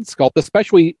alternate head sculpt,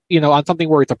 especially, on something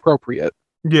where it's appropriate.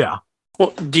 Yeah. Well,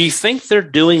 do you think they're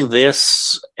doing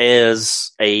this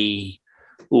as a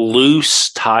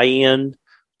loose tie-in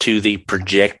to the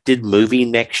projected movie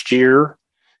next year?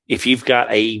 If you've got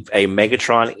a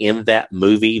Megatron in that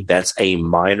movie that's a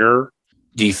minor,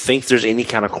 do you think there's any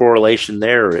kind of correlation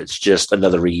there, or it's just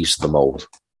another reuse of the mold?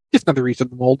 Just another reuse of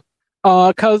the mold.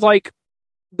 Because,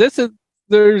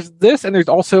 there's this, and there's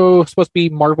also supposed to be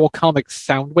Marvel Comics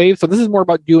Soundwave. So this is more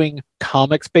about doing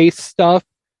comics-based stuff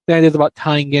than it is about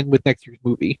tying in with next year's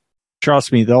movie.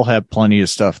 Trust me, they'll have plenty of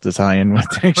stuff to tie in with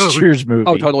next year's movie.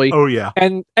 Oh, totally. Oh, yeah.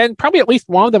 And probably at least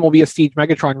one of them will be a Siege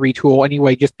Megatron retool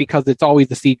anyway, just because it's always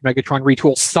a Siege Megatron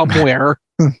retool somewhere.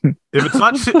 If it's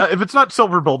not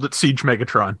Silverbolt, it's Siege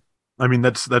Megatron. I mean,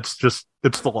 that's just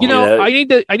it's the law. I need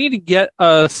to get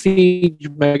a Siege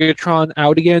Megatron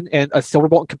out again and a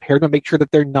Silverbolt and compare them, and make sure that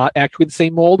they're not actually the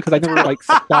same mold, because I never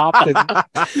stopped. And...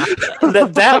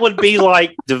 that would be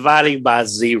like dividing by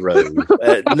 0.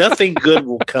 Nothing good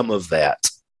will come of that.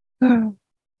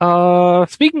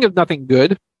 Speaking of nothing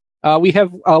good, we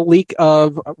have a leak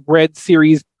of Red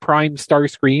Series Prime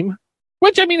Starscream,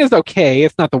 which I mean is okay.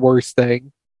 It's not the worst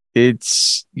thing.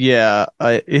 It's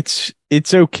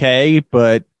okay,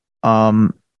 but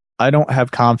I don't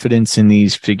have confidence in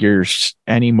these figures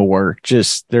anymore.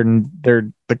 Just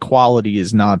the quality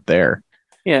is not there.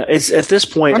 Yeah, it's at this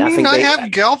point. I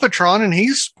have Galvatron, and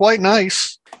he's quite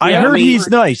nice. I heard he's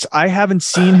nice. I haven't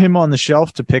seen him on the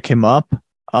shelf to pick him up.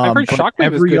 I've heard Shockwave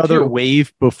every other too.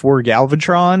 wave before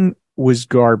Galvatron was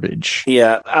garbage.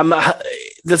 Yeah,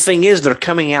 the thing is, they're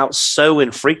coming out so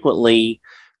infrequently.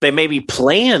 They may be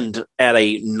planned at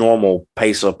a normal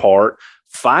pace apart.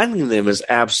 Finding them is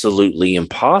absolutely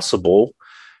impossible.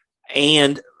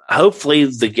 And hopefully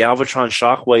the Galvatron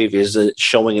Shockwave is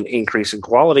showing an increase in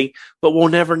quality, but we'll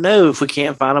never know if we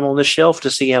can't find them on the shelf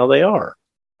to see how they are.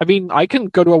 I mean, I can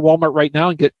go to a Walmart right now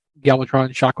and get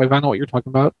Galvatron Shockwave. I know what you're talking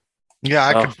about. Yeah,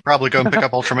 I could probably go and pick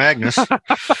up Ultra Magnus.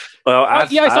 Well, I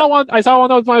saw one. I saw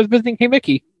one of those when I was visiting K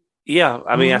Mickey. Yeah,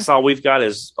 I mean, that's all we've got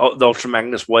is the Ultra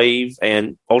Magnus Wave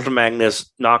and Ultra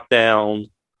Magnus Knockout,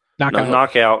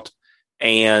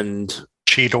 and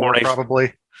Cheetor,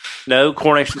 probably. No,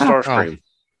 Coronation Starscream.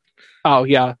 Oh,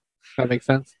 yeah, that makes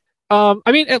sense. I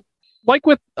mean, like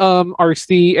with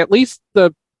RC, at least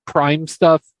the Prime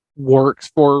stuff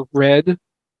works for Red,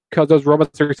 because those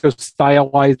robots are so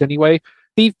stylized anyway.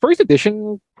 The first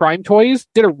edition Prime toys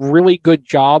did a really good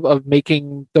job of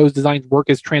making those designs work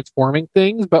as transforming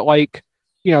things. But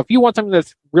if you want something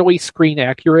that's really screen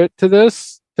accurate to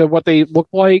what they look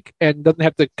like and doesn't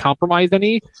have to compromise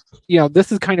any,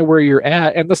 this is kind of where you're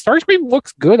at. And the Starscream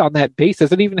looks good on that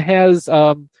basis. It even has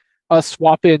a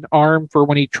swap-in arm for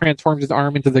when he transforms his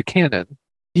arm into the cannon.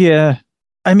 Yeah.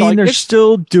 I mean, they're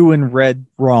still doing Red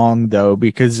wrong, though,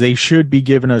 because they should be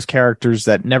giving us characters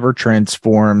that never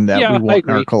transform that we want in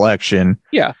our collection.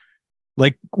 Yeah.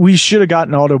 Like, we should have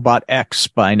gotten Autobot X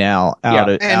by now out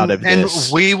of this.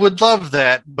 And we would love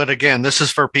that. But again, this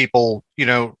is for people,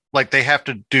 they have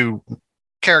to do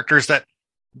characters that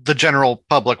the general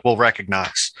public will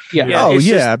recognize. Yeah.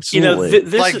 Absolutely.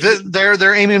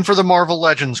 They're aiming for the Marvel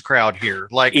Legends crowd here.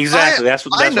 Exactly.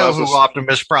 I know who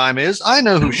Optimus Prime is. I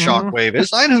know who Shockwave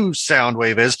is. I know who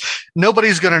Soundwave is.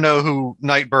 Nobody's going to know who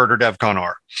Nightbird or Devcon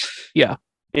are. Yeah.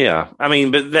 Yeah. I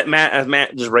mean, but that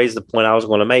Matt just raised the point I was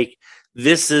going to make.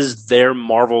 This is their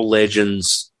Marvel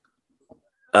Legends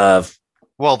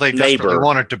well, they desperately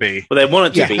want it to be. Well, they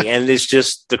want it to be, and it's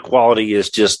just the quality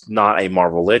is just not a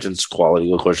Marvel Legends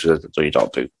quality. Of course, that's what you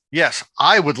talk to. Yes,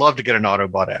 I would love to get an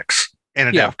Autobot X and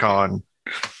a Devcon.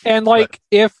 And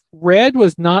if Red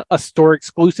was not a store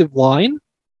exclusive line,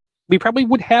 we probably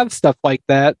would have stuff like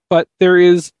that. But there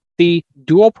is the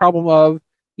dual problem of,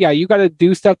 you got to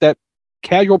do stuff that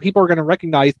casual people are going to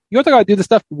recognize. You also got to do the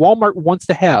stuff Walmart wants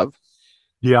to have.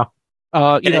 Yeah.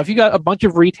 If you got a bunch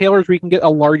of retailers where you can get a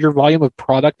larger volume of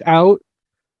product out,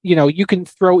 you can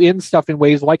throw in stuff in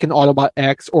ways like an Autobot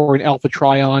X or an Alpha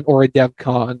Trion or a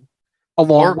DevCon,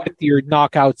 along with your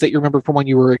knockouts that you remember from when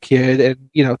you were a kid,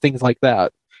 and things like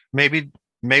that. Maybe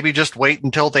just wait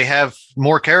until they have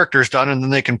more characters done, and then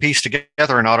they can piece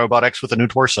together an Autobot X with a new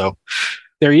torso.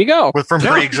 There you go. From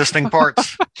pre-existing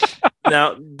parts.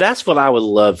 Now, that's what I would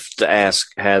love to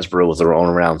ask Hasbro with their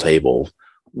own roundtable.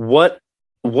 What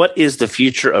is the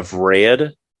future of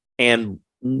Red, and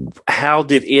how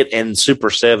did it and Super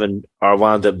 7 are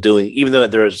wound up doing, even though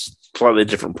there's slightly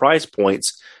different price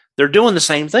points, they're doing the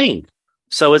same thing.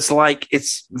 So it's like,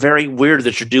 it's very weird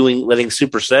that you're letting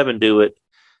Super 7 do it,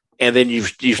 and then you've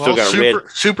still got Red.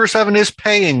 Super 7 is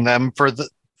paying them for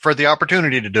the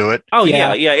opportunity to do it. Oh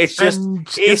yeah. It's just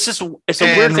it's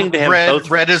a weird thing to have both.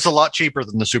 Red is a lot cheaper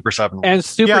than the Super 7 one. And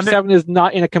Super 7 is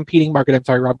not in a competing market. I'm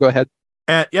sorry, Rob, go ahead.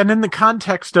 And in the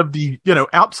context of the,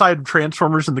 outside of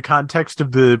Transformers, in the context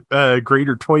of the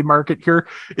greater toy market here,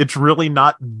 it's really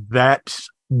not that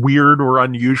weird or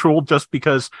unusual, just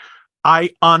because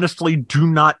I honestly do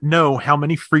not know how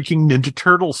many freaking Ninja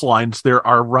Turtles lines there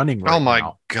are running right now. Oh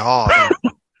my God.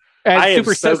 And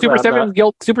Super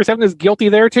 7 is guilty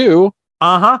there too.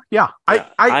 Yeah.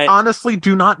 I honestly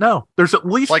do not know. There's at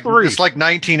least 3. It's like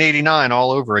 1989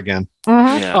 all over again.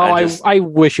 Mm-hmm. Yeah, I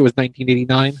wish it was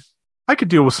 1989. I could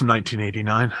deal with some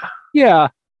 1989. Yeah.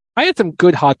 I had some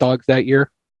good hot dogs that year.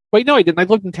 Wait, no, I didn't. I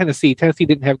lived in Tennessee. Tennessee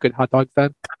didn't have good hot dogs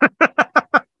then.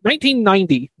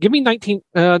 1990. Give me make it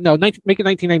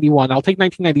 1991. I'll take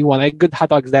 1991. I had good hot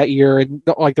dogs that year, and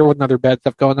there wasn't other bad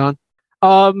stuff going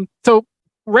on. So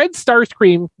Red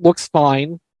Starscream looks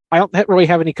fine. I don't really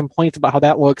have any complaints about how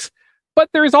that looks. But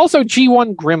there's also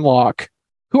G1 Grimlock,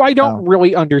 who I don't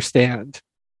really understand.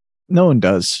 No one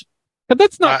does. But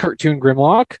that's not cartoon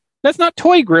Grimlock. That's not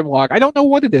toy Grimlock. I don't know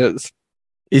what it is.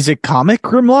 Is it comic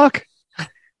Grimlock?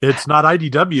 It's not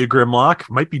IDW Grimlock.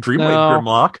 Might be Dreamwave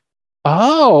Grimlock.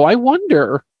 Oh, I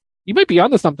wonder. You might be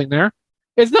onto something there.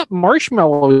 It's not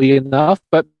marshmallowy enough,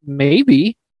 but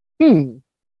maybe.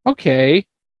 Okay.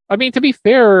 I mean, to be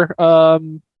fair,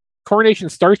 Coronation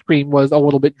Starscream was a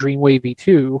little bit Dreamwavy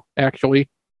too, actually.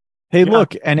 Hey,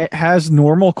 look, and it has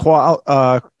normal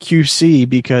QC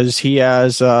because he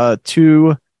has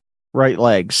 2 right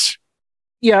legs.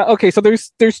 Yeah, okay, so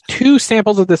there's 2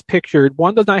 samples of this pictured.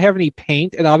 One does not have any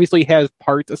paint and obviously has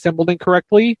parts assembled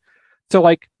incorrectly.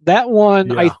 So, that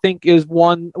one, I think, is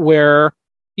one where,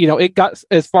 it got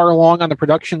as far along on the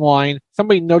production line,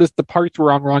 somebody noticed the parts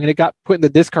were on wrong, and it got put in the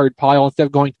discard pile instead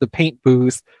of going to the paint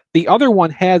booth. The other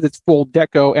one has its full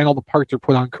deco, and all the parts are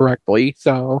put on correctly.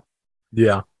 So,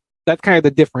 yeah, that's kind of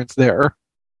the difference there.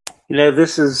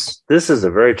 This is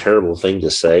a very terrible thing to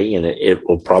say, and it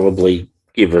will probably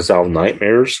give us all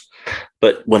nightmares.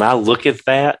 But when I look at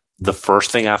that, the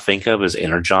first thing I think of is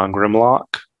Energon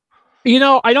Grimlock.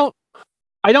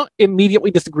 I don't immediately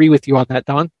disagree with you on that,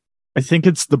 Don. I think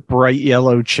it's the bright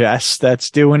yellow chest that's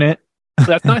doing it.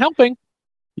 That's not helping.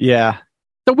 Yeah.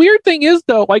 The weird thing is,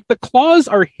 though, the claws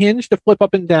are hinged to flip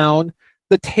up and down.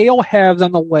 The tail halves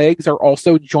on the legs are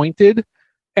also jointed.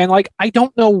 And, I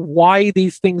don't know why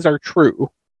these things are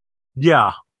true.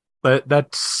 Yeah.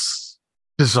 That's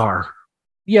bizarre.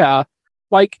 Yeah.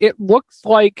 It looks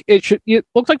like it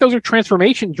looks like those are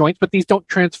transformation joints, but these don't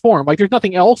transform. There's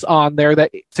nothing else on there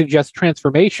that suggests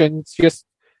transformation. It's just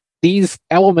these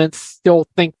elements still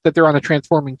think that they're on a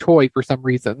transforming toy for some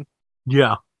reason.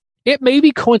 Yeah. It may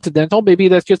be coincidental. Maybe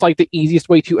that's just the easiest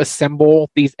way to assemble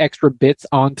these extra bits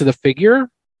onto the figure.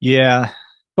 Yeah.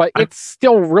 But it's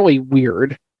still really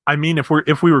weird. I mean, if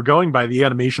we were going by the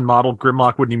animation model,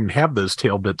 Grimlock wouldn't even have those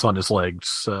tail bits on his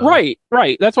legs. Right.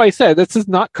 That's why I said this is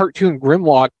not cartoon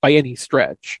Grimlock by any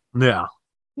stretch. Yeah.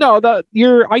 No,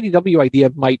 your IDW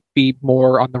idea might be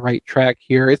more on the right track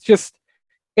here. It's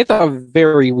a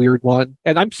very weird one,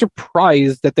 and I'm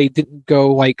surprised that they didn't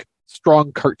go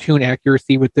strong cartoon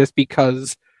accuracy with this,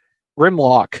 because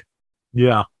Grimlock,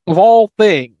 yeah, of all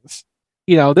things,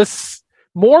 this.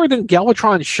 More than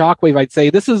Galvatron Shockwave, I'd say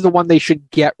this is the one they should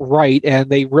get right, and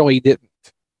they really didn't.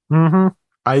 Mm-hmm.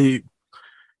 I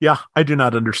do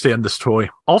not understand this toy.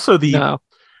 Also,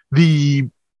 the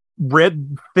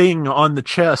red thing on the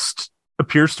chest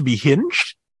appears to be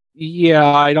hinged. Yeah,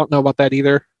 I don't know about that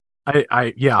either.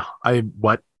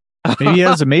 What? Maybe he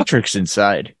has a matrix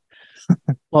inside.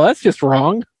 Well, that's just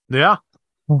wrong. Yeah.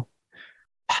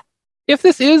 If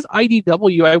this is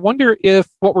IDW, I wonder if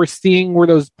what we're seeing where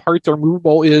those parts are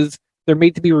movable is they're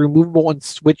made to be removable and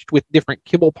switched with different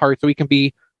kibble parts, so we can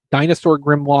be Dinosaur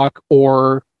Grimlock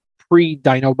or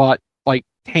pre-Dinobot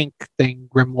tank thing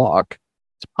Grimlock.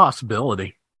 It's a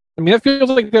possibility. I mean, it feels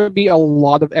like there would be a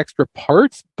lot of extra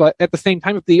parts, but at the same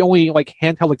time, if the only like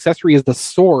handheld accessory is the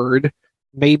sword,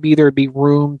 maybe there'd be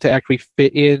room to actually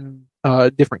fit in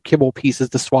different kibble pieces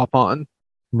to swap on.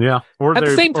 Yeah. Or At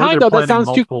the same time, they're though, that planning sounds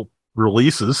too. multiple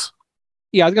releases.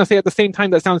 Yeah, I was gonna say at the same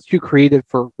time that sounds too creative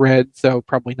for Red, so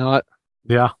probably not.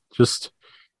 Yeah. Just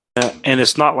And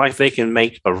it's not like they can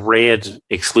make a red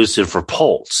exclusive for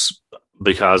Pulse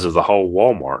because of the whole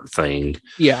Walmart thing.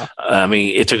 Yeah. I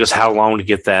mean, it took us how long to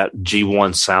get that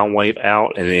G1 Soundwave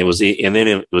out, and then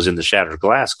it was in the shattered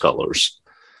glass colors.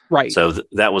 Right. So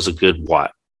that was a good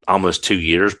almost 2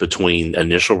 years between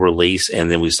initial release and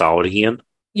then we saw it again.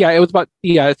 Yeah,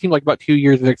 it seemed like about 2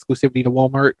 years of exclusivity to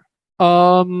Walmart.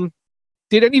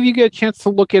 Did any of you get a chance to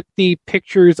look at the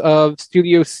pictures of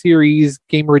Studio Series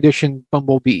Gamer Edition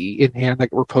Bumblebee in hand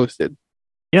that were posted?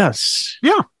 Yes.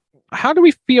 Yeah. How do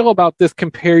we feel about this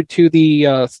compared to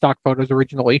the stock photos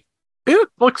originally? It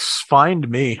looks fine to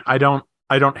me. I don't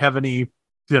have any,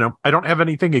 I don't have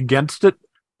anything against it.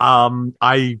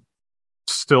 I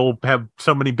still have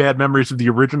so many bad memories of the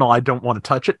original. I don't want to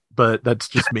touch it, but that's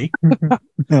just me.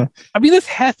 I mean, this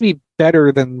has to be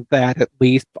better than that at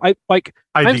least. I'm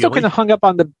still kind of hung up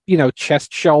on the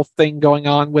chest shelf thing going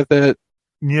on with it.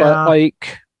 Yeah. But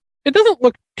it doesn't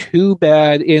look too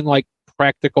bad in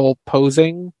practical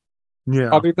posing.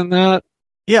 Yeah. Other than that,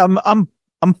 yeah,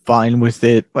 I'm fine with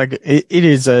it. Like it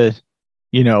is a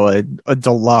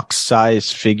deluxe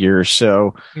size figure,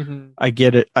 so I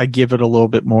get it. I give it a little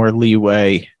bit more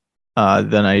leeway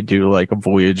than I do like a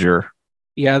Voyager.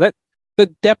 Yeah, that the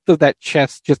depth of that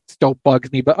chest just still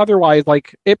bugs me, but otherwise,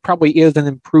 it probably is an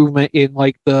improvement in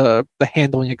the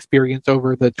handling experience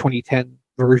over the 2010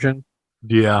 version.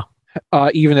 Yeah.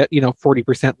 Even at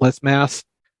 40% less mass,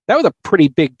 that was a pretty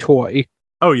big toy.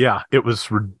 Oh yeah, it was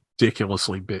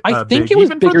ridiculously big. I think it was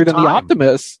bigger than the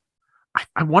Optimus.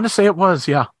 I want to say it was.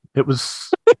 Yeah, it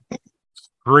was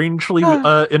strangely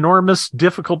enormous,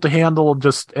 difficult to handle.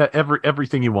 Just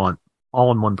everything you want,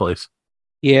 all in one place.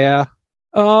 Yeah.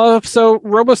 So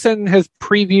RoboSen has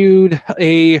previewed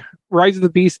a Rise of the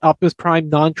Beast Optimus Prime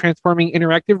non-transforming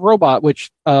interactive robot,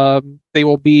 which they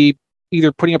will be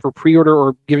either putting up for pre-order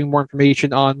or giving more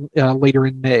information on later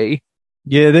in May.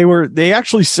 Yeah, they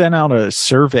actually sent out a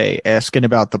survey asking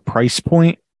about the price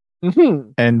point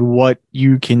and what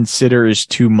you consider is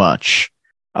too much.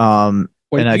 What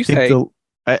did I you think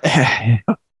say?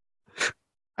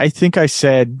 I think I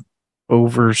said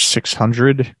over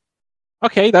 600.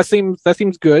 Okay, that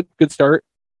seems good. Good start.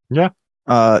 Yeah.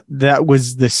 That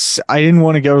was this. I didn't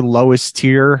want to go lowest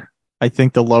tier. I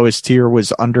think the lowest tier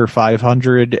was under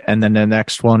 500, and then the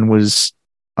next one was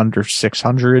under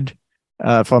 600,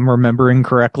 if I'm remembering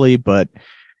correctly. But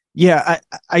yeah,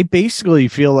 I basically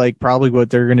feel like probably what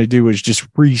they're going to do is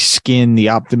just reskin the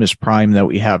Optimus Prime that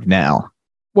we have now.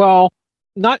 Well,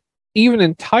 not even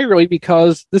entirely,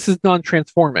 because this is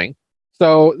non-transforming.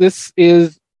 So it's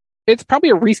probably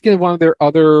a reskin of one of their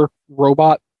other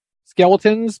robot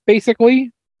skeletons,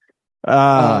 basically.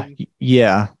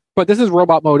 Yeah. But this is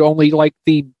robot mode only, like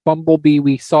the Bumblebee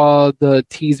we saw the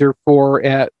teaser for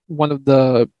at one of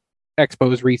the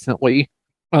expos recently.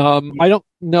 I don't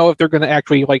know if they're going to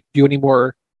actually do any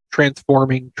more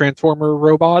Transformer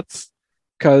robots,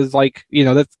 because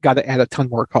that's got to add a ton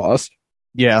more cost.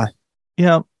 Yeah.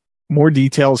 More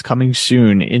details coming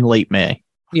soon in late May.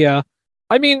 Yeah.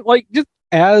 I mean, just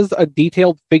as a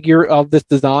detailed figure of this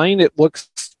design, it looks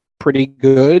pretty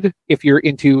good if you're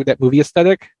into that movie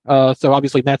aesthetic. So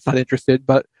obviously Matt's not interested,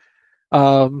 but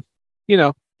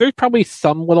there's probably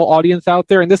some little audience out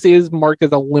there, and this is marked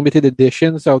as a limited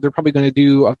edition, so they're probably going to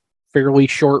do a fairly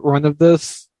short run of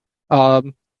this. I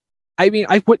mean,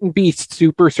 I wouldn't be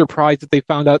super surprised if they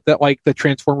found out that the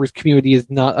Transformers community is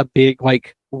not a big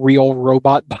real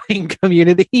robot buying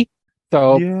community.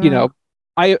 So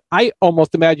I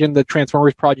almost imagine the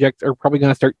Transformers projects are probably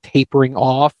going to start tapering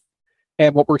off.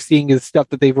 And what we're seeing is stuff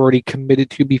that they've already committed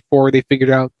to before they figured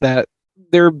out that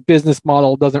their business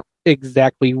model doesn't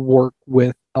exactly work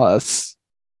with us.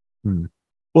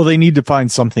 Well, they need to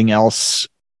find something else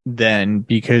then,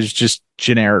 because just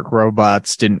generic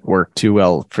robots didn't work too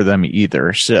well for them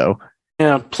either. So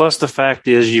yeah. Plus the fact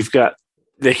is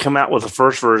they come out with the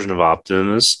first version of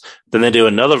Optimus, then they do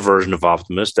another version of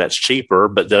Optimus that's cheaper,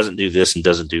 but doesn't do this and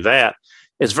doesn't do that.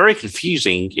 It's very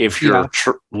confusing if you're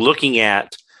looking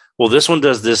at, well, this one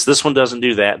does this one doesn't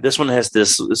do that, this one has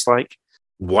this. It's like,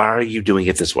 why are you doing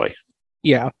it this way?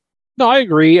 Yeah. No, I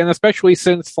agree. And especially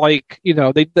since, they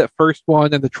did the first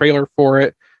one and the trailer for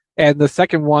it, and the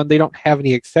second one, they don't have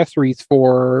any accessories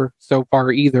for so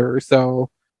far either. So,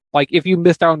 if you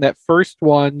missed out on that first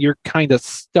one, you're kind of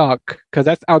stuck, because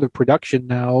that's out of production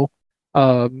now.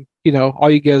 All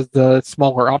you get is the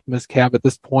smaller Optimus cab at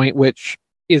this point, which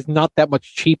is not that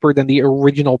much cheaper than the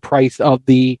original price of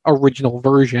the original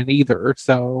version either.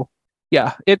 So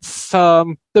yeah, it's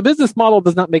the business model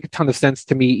does not make a ton of sense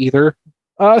to me either.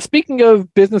 Speaking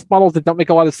of business models that don't make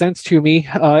a lot of sense to me,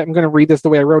 I'm going to read this the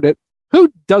way I wrote it.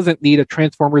 Who doesn't need a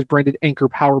Transformers branded Anchor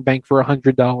power bank for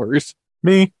 $100?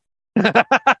 Me.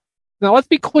 Now, let's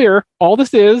be clear. All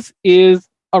this is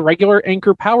a regular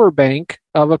Anchor power bank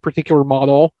of a particular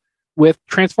model with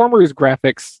Transformers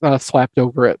graphics slapped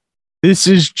over it. This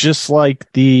is just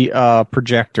like the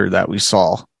projector that we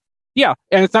saw. Yeah,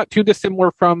 and it's not too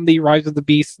dissimilar from the Rise of the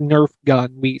Beast Nerf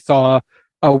gun we saw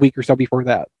a week or so before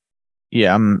that.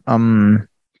 Yeah, I'm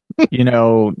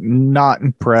not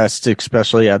impressed,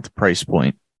 especially at the price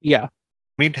point. Yeah. I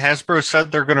mean, Hasbro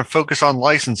said they're going to focus on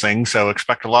licensing, so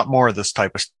expect a lot more of this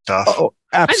type of stuff. Oh,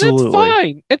 absolutely. And it's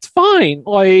fine. It's fine.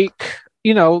 Like,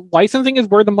 licensing is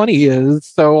where the money is.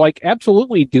 So, like,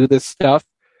 absolutely do this stuff.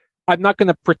 I'm not going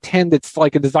to pretend it's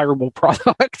like a desirable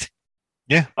product.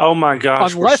 Yeah. Oh my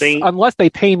gosh. Unless they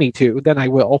pay me to, then I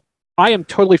will. I am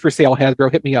totally for sale,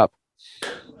 Hasbro. Hit me up.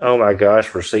 Oh my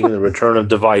gosh. We're seeing the return of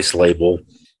device label.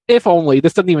 If only.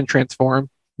 This doesn't even transform.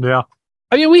 Yeah.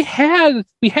 I mean, we had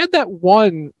that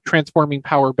one transforming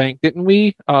power bank, didn't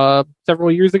we?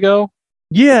 Several years ago.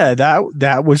 Yeah,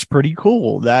 that was pretty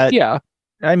cool. Yeah.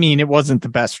 I mean, it wasn't the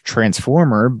best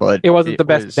transformer, but it wasn't the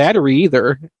best battery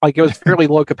either. Like, it was fairly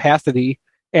low capacity,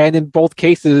 and in both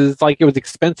cases, like, it was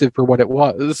expensive for what it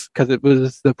was because it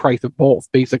was the price of both,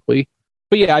 basically.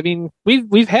 But yeah, I mean,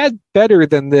 we've had better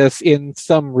than this in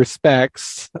some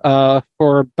respects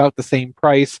for about the same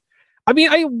price. I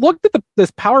mean, I looked at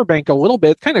this power bank a little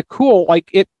bit. It's kind of cool. Like,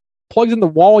 it plugs in the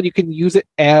wall and you can use it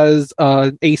as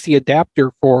an AC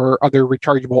adapter for other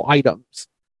rechargeable items.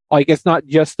 Like, it's not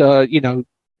just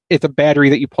it's a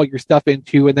battery that you plug your stuff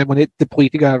into, and then when it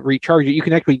depletes, you gotta recharge it. You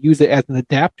can actually use it as an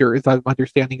adapter, as I'm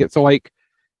understanding it. So, like,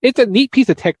 it's a neat piece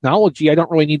of technology. I don't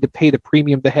really need to pay the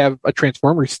premium to have a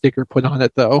Transformers sticker put on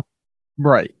it, though.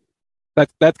 Right.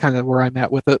 That's kind of where I'm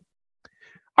at with it.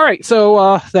 All right,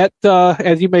 so that,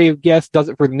 as you may have guessed, does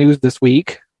it for the news this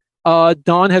week.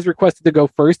 Don has requested to go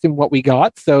first in what we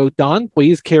got. So, Don,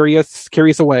 please carry us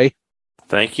away.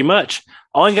 Thank you much.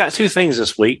 Only got 2 things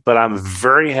this week, but I'm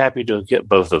very happy to get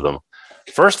both of them.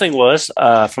 First thing was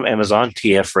from Amazon,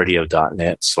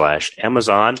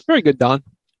 tfradio.net/Amazon. Very good, Don.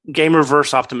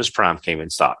 Gamerverse Optimus Prime came in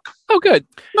stock. Oh, good.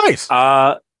 Nice.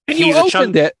 And you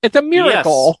opened it. It's a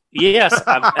miracle. Yes,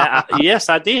 yes,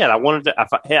 I did. I wanted to.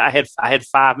 I had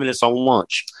 5 minutes on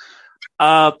lunch.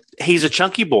 He's a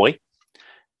chunky boy,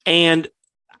 and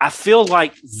I feel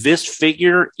like this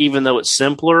figure, even though it's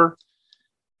simpler,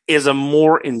 is a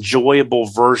more enjoyable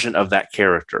version of that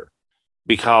character.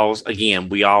 Because again,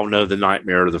 we all know the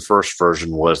nightmare of the first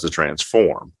version was the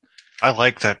transform. I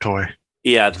like that toy.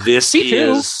 Yeah, this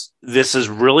is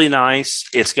really nice.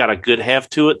 It's got a good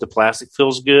heft to it. The plastic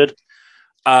feels good.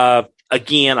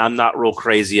 Again, I'm not real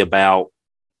crazy about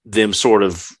them sort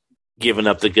of giving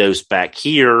up the ghost back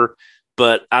here,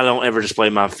 but I don't ever display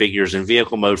my figures in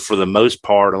vehicle mode for the most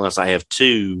part unless I have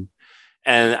 2.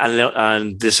 And I know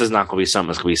and this is not going to be something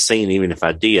that's going to be seen even if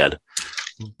I did.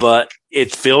 But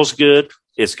it feels good.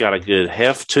 It's got a good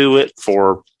heft to it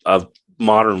for a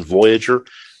modern Voyager.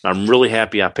 I'm really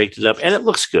happy I picked it up, and it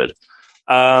looks good.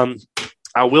 I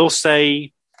will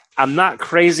say I'm not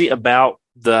crazy about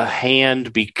the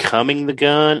hand becoming the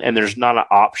gun, and there's not an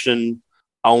option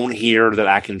on here that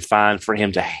I can find for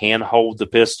him to hand hold the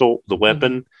pistol, the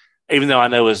weapon. Even though I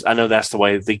know that's the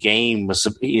way the game was,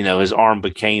 his arm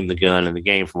became the gun in the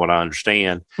game, from what I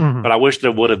understand. Mm-hmm. But I wish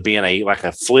there would have been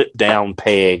a flip down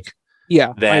peg.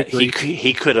 Yeah, that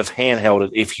he could have handheld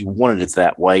it if you wanted it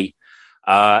that way.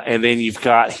 And then you've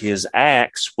got his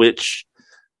axe, which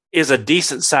is a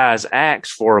decent size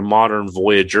axe for a modern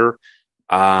Voyager.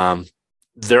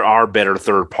 There are better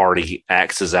third party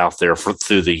axes out there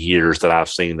through the years that I've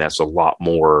seen. That's a lot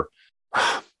more.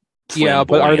 Yeah,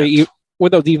 but are they?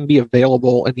 Would those even be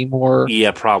available anymore? Yeah,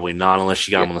 probably not unless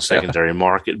you got them on the secondary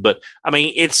market. But I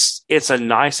mean, it's a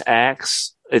nice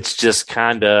axe. It's just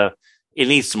it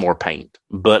needs some more paint.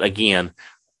 But again,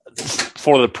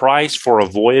 for the price for a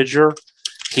Voyager,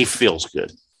 he feels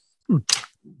good.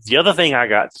 The other thing I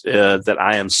got that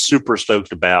I am super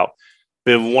stoked about,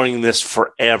 been wanting this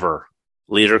forever,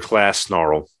 Leader Class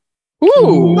Snarl.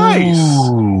 Ooh,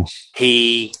 nice.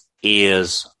 He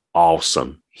is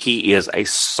awesome. He is a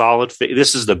solid figure.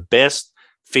 This is the best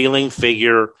feeling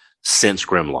figure since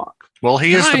Grimlock. Well,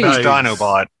 he is the best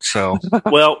Dinobot, so.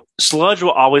 Well, Sludge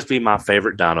will always be my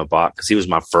favorite Dinobot because he was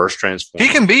my first Transformer.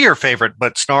 He can be your favorite,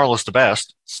 but Snarl is the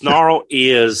best. Snarl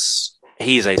is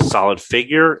he's a solid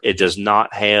figure. It does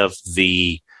not have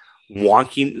the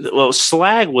wonky. Well,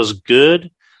 Slag was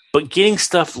good, but getting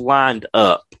stuff lined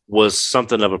up was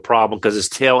something of a problem because his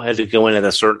tail had to go in at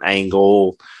a certain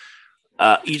angle.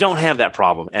 You don't have that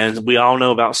problem. And we all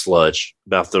know about Sludge,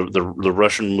 about the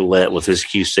Russian roulette with his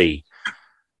QC.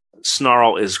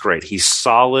 Snarl is great. He's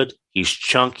solid. He's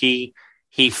chunky.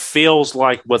 He feels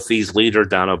like what these leader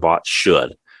Dinobots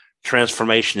should.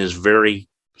 Transformation is very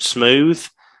smooth.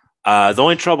 The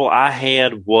only trouble I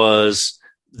had was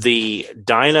the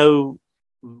Dino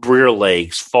rear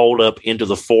legs fold up into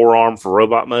the forearm for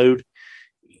robot mode.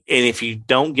 And if you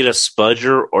don't get a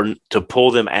spudger or to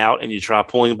pull them out and you try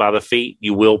pulling by the feet,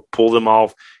 you will pull them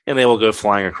off and they will go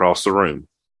flying across the room.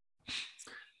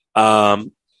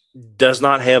 Does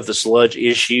not have the Sludge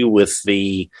issue with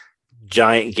the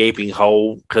giant gaping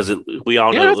hole because we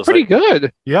all know that's pretty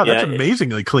good. Yeah, that's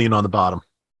amazingly clean on the bottom.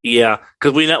 Yeah,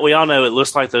 because we all know it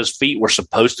looks like those feet were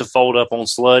supposed to fold up on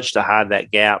Sludge to hide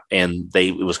that gap, and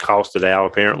it was costed out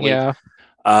apparently. Yeah,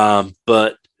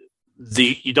 but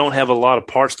you don't have a lot of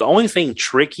parts. The only thing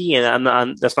tricky, and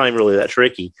that's not even really that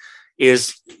tricky,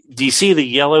 is do you see the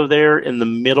yellow there in the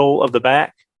middle of the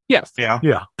back? Yes.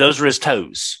 Yeah. Those are his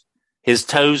toes. His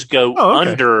toes go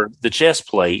under the chest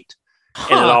plate,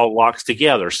 and it all locks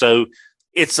together. So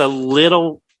it's a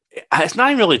little. It's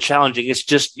not even really challenging. It's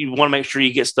just you want to make sure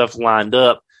you get stuff lined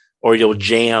up, or you'll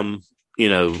jam,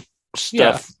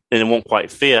 stuff, and it won't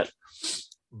quite fit.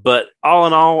 But all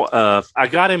in all, I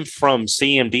got him from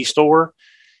CMD store.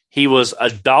 He was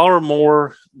 $1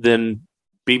 more than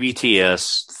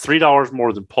BBTS, $3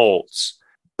 more than Pulse,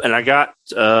 and I got,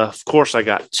 of course, I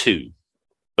got 2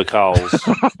 because,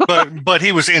 but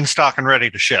he was in stock and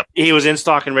ready to ship. He was in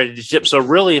stock and ready to ship. So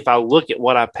really, if I look at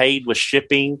what I paid with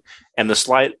shipping and the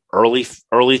slight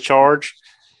early charge,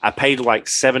 I paid like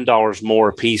 $7 more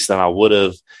a piece than I would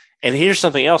have. And here's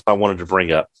something else I wanted to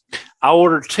bring up. I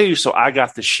ordered 2, so I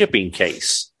got the shipping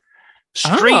case.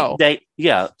 Street date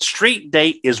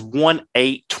is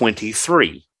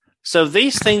 1/8/23. So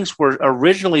these things were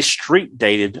originally street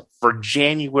dated for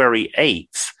January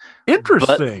 8th.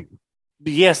 Interesting.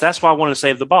 Yes, that's why I wanted to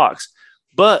save the box.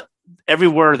 But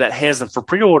everywhere that has them for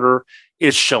pre-order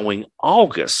is showing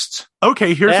August.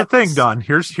 Okay, here's the thing, Don.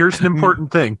 Here's an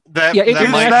important thing. That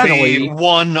might be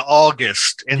 1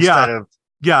 August instead of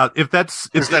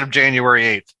instead of January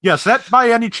 8th. Yes, that by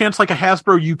any chance like a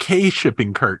Hasbro UK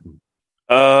shipping carton?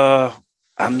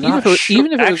 I'm not sure.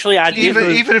 Even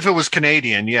if it was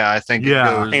Canadian, I think it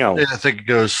goes. I think it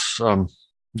goes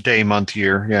day, month,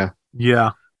 year.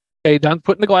 Yeah. Okay, Don,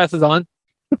 putting the glasses on.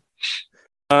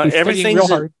 Everything's real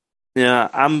hard.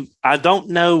 I don't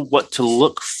know what to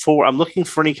look for. I'm looking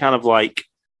for any kind of like.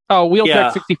 Oh,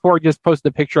 Wheeltech64 just posted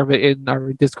a picture of it in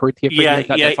our Discord. It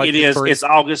is. It's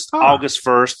August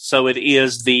 1st, so it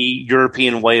is the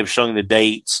European way of showing the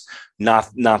dates,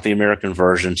 not the American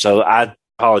version. So I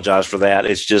apologize for that.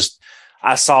 It's just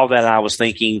I saw that and I was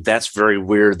thinking that's very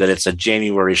weird that it's a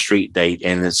January street date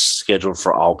and it's scheduled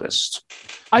for August.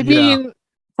 I mean,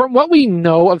 from what we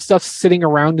know of stuff sitting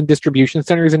around in distribution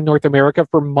centers in North America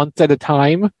for months at a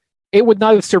time, it would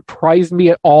not have surprised me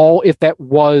at all if that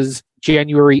was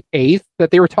January 8th that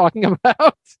they were talking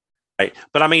about. Right.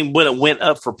 But I mean, when it went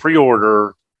up for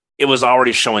pre-order, it was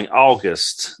already showing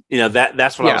August.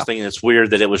 That's what I was thinking. It's weird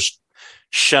that it was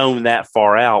shown that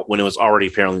far out when it was already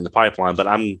apparently in the pipeline. But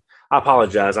I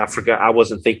apologize. I forgot. I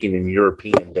wasn't thinking in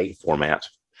European date format.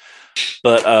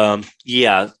 But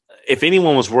if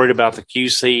anyone was worried about the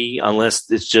QC,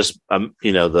 unless it's just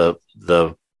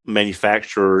the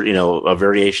manufacturer, a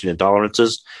variation in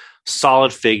tolerances,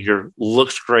 solid figure,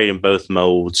 looks great in both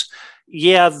molds.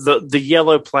 Yeah, the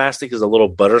yellow plastic is a little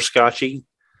butterscotchy,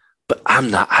 but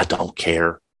I don't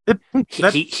care.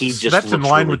 He just that's in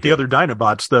line with the other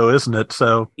Dinobots, though, isn't it?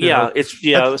 So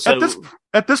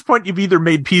at this point, you've either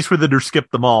made peace with it or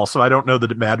skipped them all. So I don't know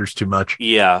that it matters too much.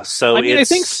 Yeah. So I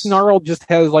think Snarl just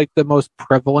has like the most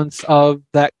prevalence of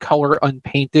that color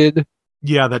unpainted.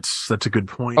 Yeah, that's a good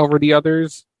point. Over the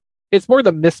others, it's more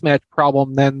the mismatch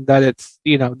problem than that it's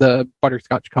the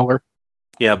butterscotch color.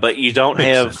 Yeah, but you don't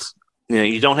have the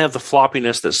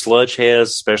floppiness that Sludge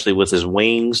has, especially with his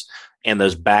wings and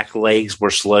those back legs where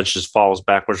Sludge just falls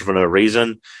backwards for no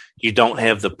reason. You don't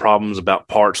have the problems about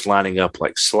parts lining up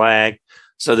like Slag.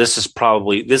 So this is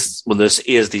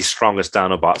the strongest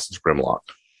Dinobot since Grimlock.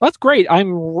 That's great.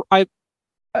 I'm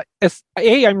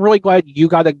really glad you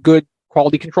got a good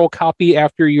quality control copy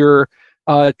after your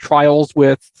trials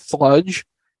with Sludge.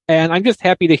 And I'm just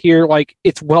happy to hear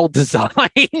it's well designed.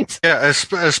 Yeah,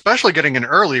 especially getting an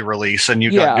early release and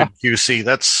you got good QC.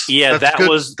 That's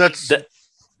good.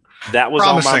 That was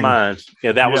Promising. on my mind.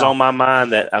 Yeah, that was on my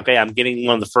mind that, okay, I'm getting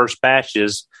one of the first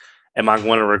batches. Am I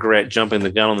going to regret jumping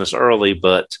the gun on this early?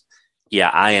 But yeah,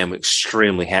 I am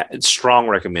extremely happy. It's strong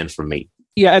recommend for me.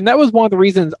 Yeah, and that was one of the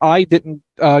reasons I didn't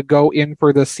go in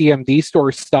for the CMD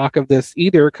store stock of this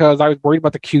either, because I was worried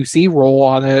about the QC roll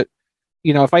on it.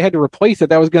 You know, if I had to replace it,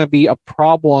 that was going to be a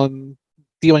problem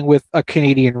dealing with a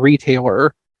Canadian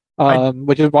retailer,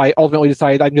 which is why I ultimately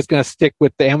decided I'm just going to stick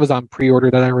with the Amazon pre-order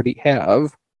that I already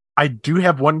have. I do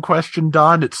have one question,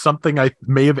 Don. It's something I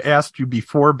may have asked you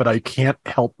before, but I can't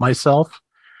help myself.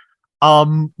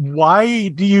 Why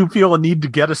do you feel a need to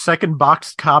get a second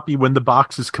boxed copy when the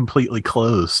box is completely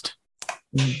closed?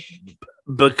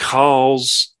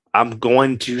 Because I'm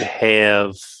going to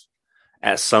have,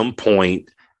 at some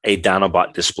point, a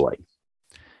Dinobot display.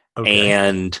 Okay.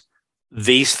 And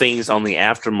these things on the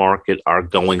aftermarket are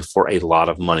going for a lot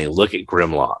of money. Look at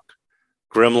Grimlock.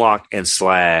 Grimlock and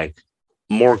Slag,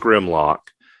 more Grimlock,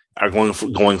 are going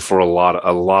for a lot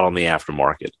on the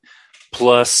aftermarket.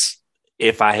 Plus,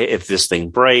 if this thing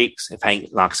breaks, if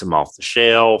Hank knocks him off the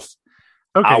shelf,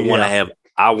 I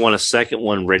want a second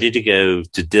one ready to go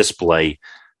to display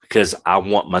because I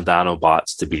want my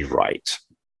Dinobots to be right.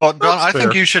 Well, Don, That's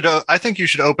I think you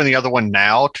should open the other one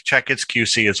now to check its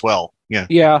QC as well. Yeah.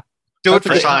 Yeah. Do it That's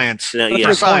for a- science. Yeah.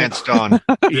 For science, Don.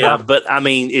 Yeah, but I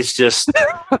mean, it's just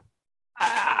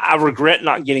I regret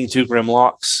not getting 2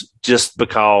 Grimlocks just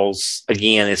because,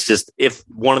 again, it's just if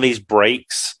one of these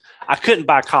breaks, I couldn't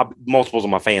buy multiples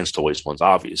of my Fans Toys ones,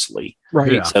 obviously.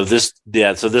 Right. Yeah. So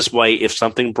this way, if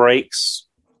something breaks,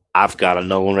 I've got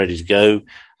another one ready to go.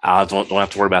 I don't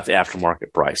have to worry about the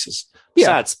aftermarket prices.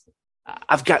 Yeah. Besides,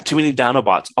 I've got too many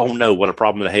Dinobots. Oh no, what a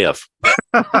problem to have.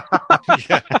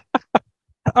 Yeah.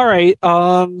 All right.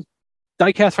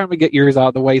 Diecast, trying to get yours out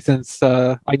of the way since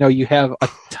I know you have a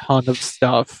ton of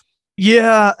stuff.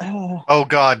 Yeah. Oh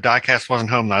God, Diecast wasn't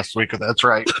home last week. That's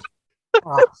right.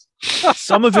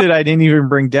 Some of it I didn't even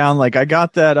bring down. Like I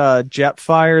got that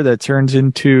Jetfire that turns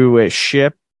into a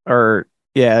ship, or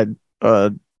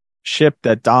a ship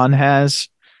that Don has,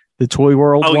 the Toy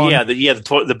World Oh one.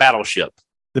 the battleship.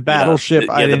 The battleship.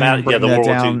 I didn't even bring that World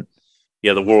War down. II.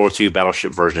 Yeah, the World War II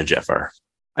battleship version of Jetfire.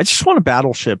 I just want a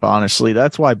battleship, honestly.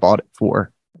 That's why I bought it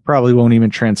for. Probably won't even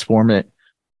transform it.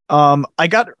 I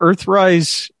got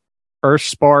Earthspark,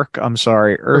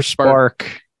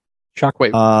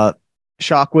 Shockwave.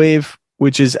 Shockwave,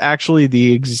 which is actually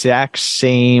the exact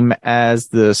same as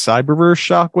the Cyberverse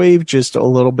Shockwave, just a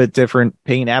little bit different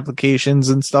paint applications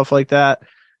and stuff like that.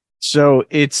 So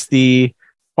it's the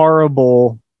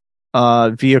horrible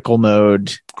vehicle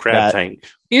mode. Crab tank.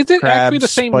 Is it actually the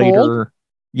same mold?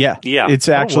 Yeah. Yeah. It's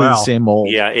actually the wow. same mold.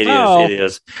 Yeah, it is. Oh. It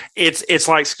is. It's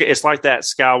like that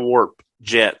Skywarp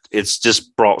jet. It's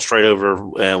just brought straight over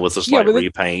with a slight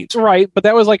repaint. Right, but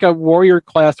that was like a warrior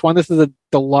class one. This is a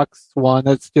deluxe one.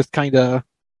 That's just kind of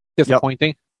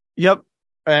disappointing. Yep.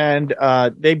 And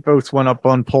they both went up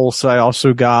on Pulse. I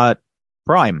also got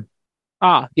Prime.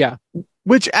 Ah, yeah.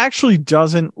 Which actually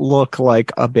doesn't look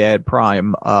like a bad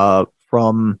Prime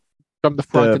from the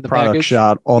front the and the product package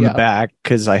shot on Yeah. the back,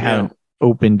 because I haven't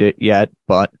opened it yet.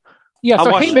 But Yeah, I so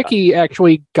watched- Hey Mickey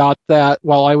actually got that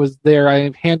while I was there.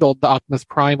 I handled the Optimus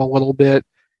Prime a little bit.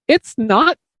 It's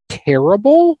not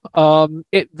terrible.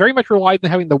 It very much relies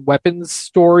on having the weapons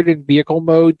stored in vehicle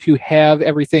mode to have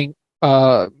everything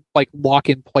like lock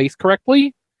in place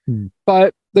correctly.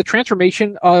 But the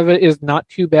transformation of it is not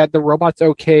too bad. The robot's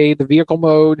okay. The vehicle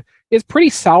mode is pretty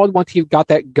solid once you've got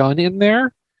that gun in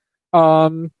there.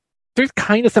 There's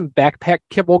kind of some backpack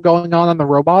kibble going on the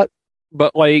robot,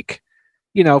 but like,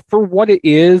 you know, for what it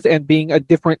is and being a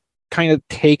different kind of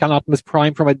take on Optimus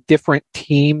Prime from a different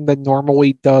team than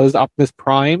normally does Optimus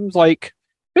Primes, like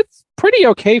it's pretty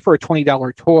okay for a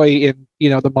 $20 toy in, you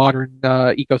know, the modern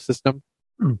ecosystem.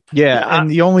 yeah, and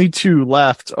the only two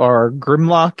left are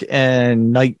Grimlock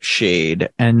and Nightshade,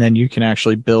 and then you can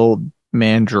actually build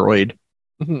Mandroid.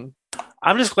 Mm-hmm.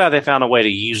 I'm just glad they found a way to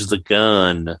use the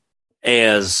gun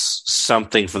as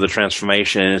something for the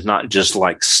transformation. It's not just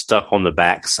like stuck on the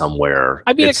back somewhere.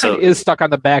 I mean, it kind of is stuck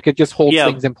on the back. It just holds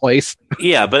things in place.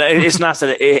 Yeah, but it's not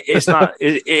that it's not.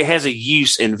 It has a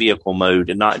use in vehicle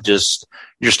mode, and not just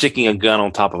you're sticking a gun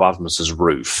on top of Optimus's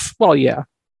roof. Well, yeah.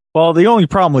 Well, the only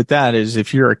problem with that is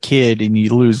if you're a kid and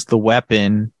you lose the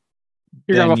weapon,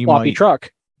 You're gonna have a floppy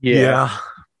truck. Yeah.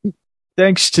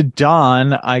 Thanks to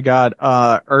Don, I got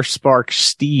Earthspark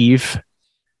Steve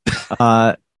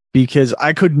because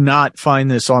I could not find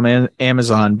this on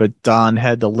Amazon, but Don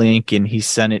had the link and he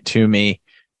sent it to me.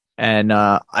 And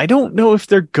I don't know if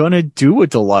they're gonna do a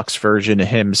deluxe version of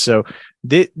him. So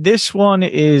this one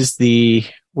is the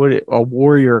a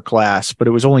warrior class, but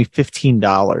it was only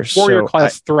 $15. Warrior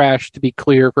class Thrash, to be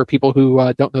clear, for people who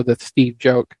don't know the Steve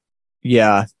joke.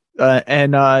 Yeah. I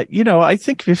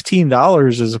think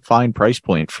 $15 is a fine price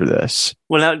point for this.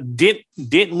 Well, now,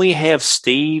 didn't we have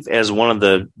Steve as one of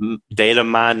the data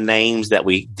mine names that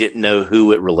we didn't know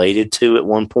who it related to at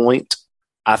one point?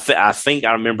 I think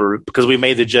I remember, because we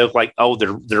made the joke like, oh, they're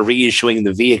reissuing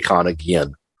the Viacon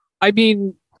again. I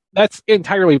mean, that's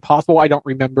entirely possible. I don't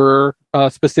remember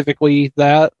specifically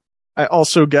that. I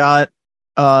also got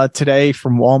today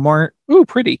from Walmart. Ooh,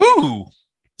 pretty. Ooh.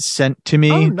 Sent to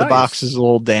me. Oh, nice. The box is a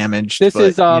little damaged. This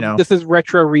is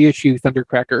retro reissue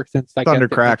Thundercracker.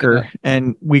 Thundercracker,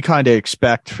 and we kind of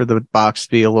expect for the box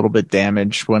to be a little bit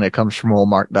damaged when it comes from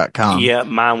Walmart.com. Yeah,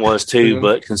 mine was too.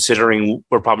 But considering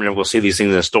we're probably never going to see these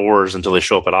things in the stores until they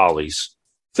show up at Ollie's.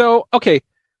 So, okay,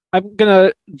 I'm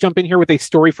gonna jump in here with a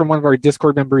story from one of our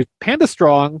Discord members, Panda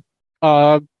Strong.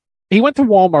 He went to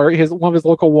Walmart, one of his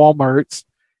local Walmarts,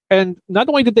 and not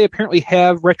only did they apparently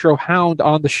have Retro Hound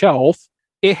on the shelf,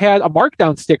 it had a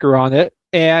markdown sticker on it,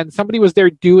 and somebody was there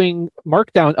doing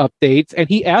markdown updates, and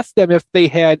he asked them if they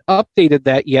had updated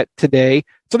that yet today.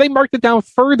 So they marked it down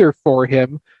further for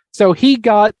him. So he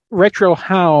got Retro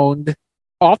Hound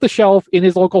off the shelf in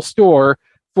his local store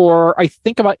for, I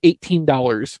think, about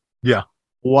 $18. Yeah.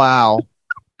 Wow.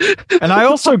 And I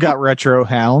also got Retro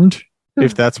Hound,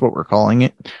 if that's what we're calling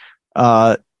it,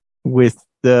 with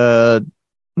the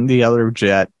other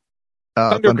jet,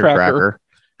 Thundercracker.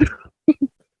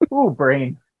 Oh,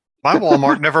 brain. My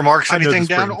Walmart never marks anything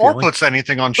down or puts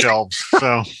anything on shelves.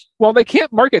 So, well, they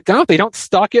can't mark it down if they don't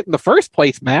stock it in the first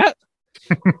place, Matt.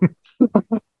 They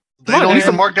don't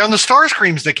even mark down the Star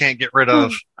Screams they can't get rid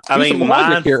of. I mean,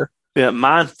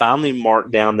 mine finally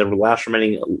marked down the last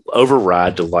remaining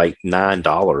override to like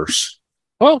 $9.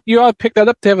 Well, you ought to pick that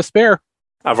up to have a spare.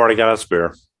 I've already got a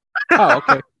spare. Oh,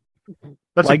 okay.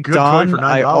 That's like a good Don, toy for $9.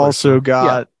 I also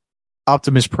got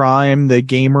Optimus Prime, the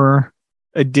gamer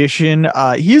edition.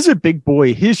 He is a big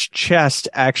boy. His chest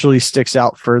actually sticks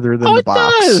out further than the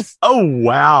box. Does. Oh,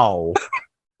 wow.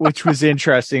 Which was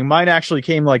interesting. Mine actually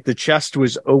came like the chest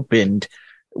was opened,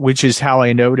 which is how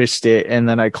I noticed it. And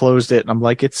then I closed it and I'm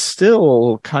like, it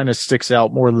still kind of sticks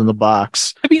out more than the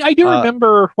box. I mean, I do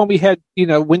remember when we had,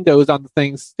 windows on the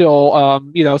things still,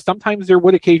 sometimes there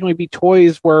would occasionally be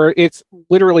toys where it's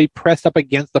literally pressed up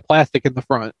against the plastic in the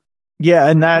front. Yeah.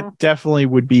 And that definitely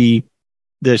would be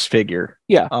this figure.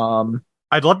 Yeah.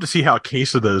 I'd love to see how a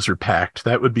case of those are packed.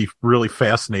 That would be really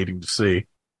fascinating to see.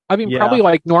 I mean, probably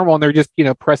like normal, and they're just,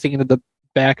 pressing into the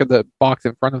back of the box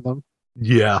in front of them.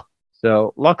 Yeah.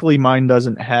 So luckily mine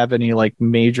doesn't have any like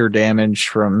major damage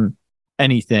from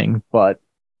anything, but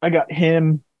I got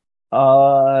him.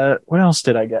 What else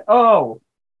did I get? Oh.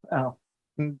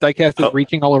 Diecast is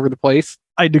reaching all over the place.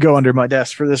 I had to go under my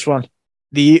desk for this one.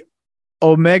 The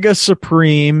Omega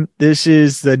Supreme. This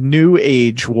is the new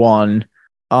age one.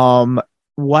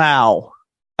 Wow.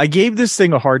 I gave this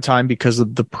thing a hard time because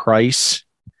of the price.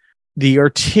 The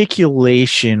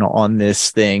articulation on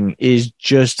this thing is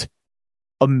just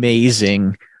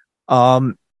amazing.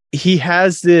 He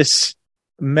has this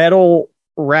metal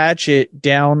ratchet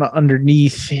down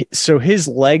underneath, so his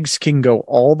legs can go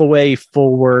all the way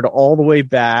forward, all the way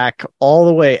back, all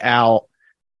the way out.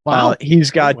 Wow.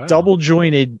 He's got double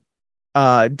jointed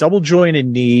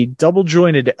knee, double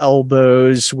jointed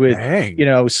elbows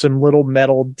with some little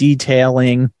metal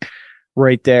detailing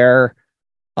right there.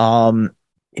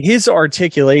 His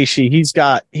articulation, he's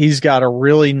got a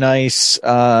really nice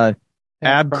ab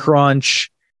crunch.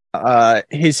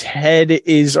 His head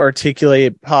is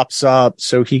articulated, pops up,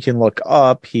 so he can look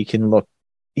up, he can look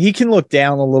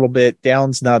down a little bit.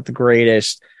 Down's not the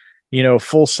greatest,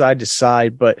 full side to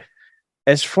side, but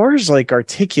as far as like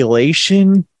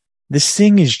articulation, this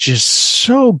thing is just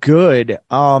so good.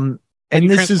 And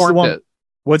this is the one.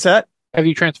 What's that? Have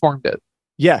you transformed it?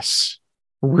 Yes.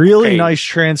 Really nice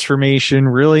transformation,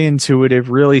 really intuitive,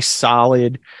 really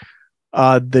solid.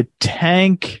 The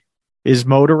tank is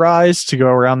motorized to go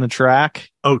around the track.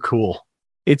 Oh, cool.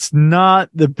 It's not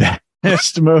the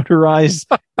best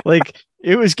motorized. Like,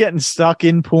 it was getting stuck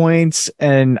in points,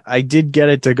 and I did get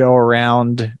it to go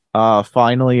around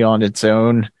finally on its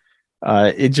own.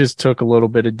 It just took a little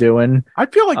bit of doing. I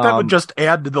feel like that would just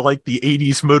add to the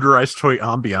 80s motorized toy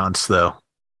ambiance, though.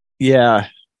 Yeah.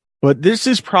 But this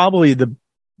is probably the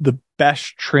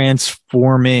best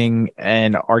transforming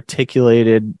and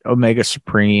articulated Omega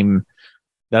Supreme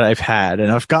that I've had,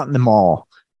 and I've gotten them all.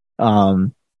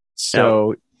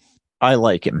 So I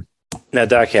like him. Now,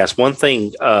 Diecast, one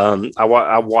thing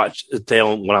I watched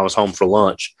when I was home for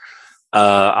lunch.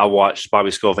 I watched Bobby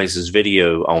Skullface's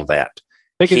video on that.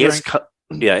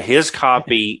 Yeah, his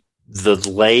copy,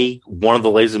 one of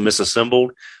the legs is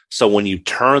misassembled. So when you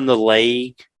turn the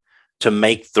leg to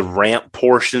make the ramp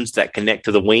portions that connect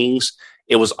to the wings,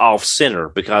 it was off center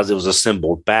because it was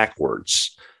assembled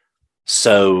backwards.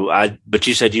 But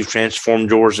you said you've transformed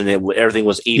yours and everything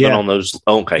was even on those.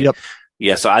 Okay. Yep.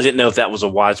 Yeah. So I didn't know if that was a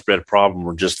widespread problem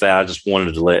or just that. I just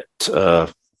wanted to let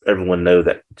everyone know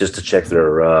that, just to check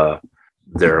the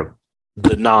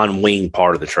non-wing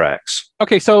part of the tracks.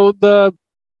 Okay. So the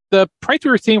price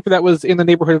we were seeing for that was in the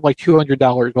neighborhood of like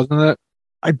 $200, wasn't it?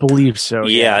 I believe so.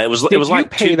 Yeah. It was Did like you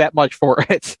pay that much for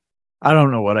it? I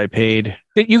don't know what I paid.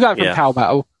 You got it from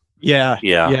Taobao. Yeah.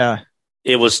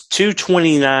 It was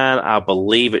 $229, I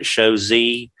believe, at Show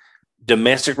Z.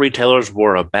 Domestic retailers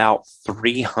were about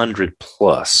 $300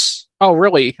 plus. Oh,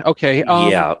 really? Okay.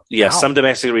 Wow. Some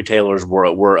domestic retailers were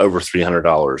over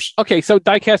 $300. Okay, so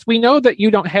Diecast, we know that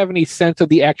you don't have any sense of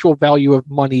the actual value of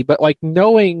money, but like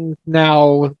knowing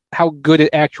now how good it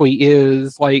actually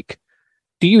is, like,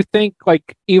 do you think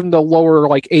like even the lower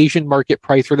like Asian market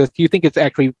price for this, do you think it's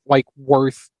actually like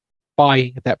worth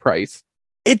buying at that price?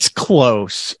 It's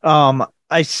close.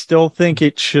 I still think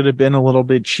it should have been a little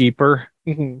bit cheaper.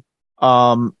 Mm-hmm.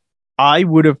 I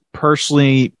would have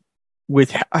personally,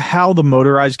 with how the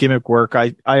motorized gimmick work,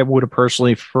 I would have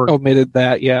personally omitted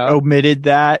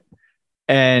that.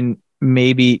 And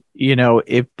maybe,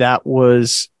 if that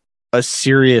was a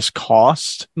serious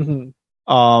cost,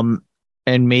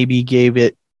 and maybe gave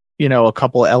it, a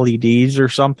couple LEDs or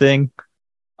something.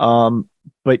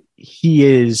 But he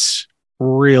is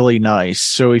really nice.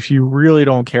 So if you really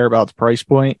don't care about the price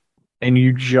point and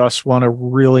you just want a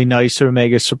really nice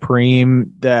Omega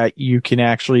Supreme that you can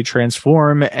actually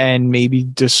transform and maybe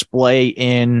display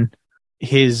in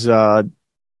his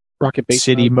Rocket Base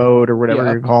city mode or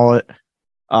whatever you call it,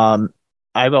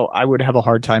 I would have a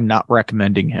hard time not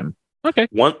recommending him. Okay.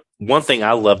 One thing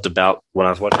I loved about when I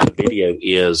was watching the video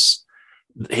is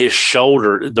his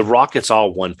shoulder. The rocket's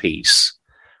all one piece,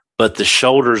 but the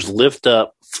shoulders lift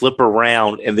up, flip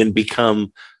around, and then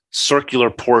become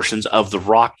circular portions of the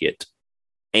rocket.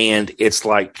 And it's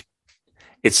like,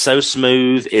 it's so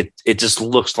smooth. It just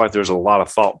looks like there's a lot of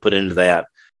thought put into that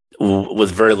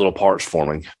with very little parts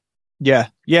forming. Yeah.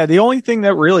 The only thing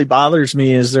that really bothers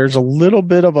me is there's a little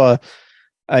bit of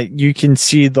you can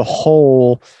see the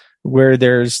hole where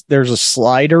there's a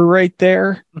slider right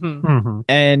there. Mm-hmm.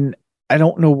 And I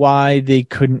don't know why they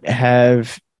couldn't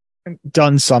have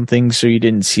done something so you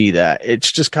didn't see that.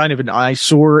 It's just kind of an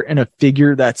eyesore in a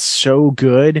figure that's so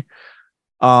good.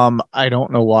 I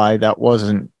don't know why that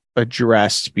wasn't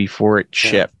addressed before it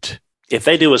shipped. If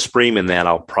they do a Supreme in that,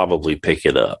 I'll probably pick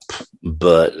it up,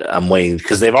 but I'm waiting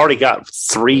because they've already got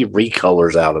 3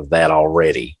 recolors out of that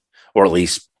already, or at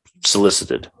least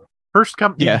solicited. First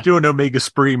company to do an Omega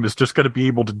Supreme is just going to be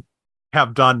able to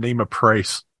have Don name a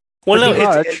price. Well,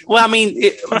 no,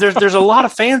 there's a lot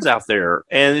of fans out there,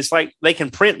 and it's like they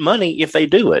can print money if they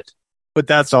do it. But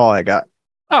that's all I got.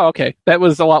 Oh, okay. That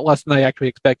was a lot less than I actually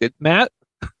expected. Matt?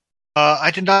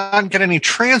 I did not get any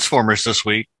Transformers this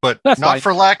week, but That's not fine.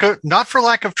 for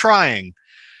lack of trying.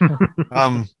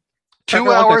 2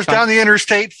 hours down the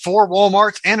interstate, 4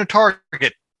 Walmarts and a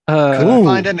Target. Couldn't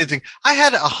find anything. I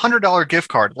had a $100 gift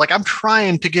card. Like, I'm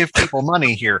trying to give people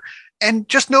money here, and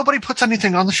just nobody puts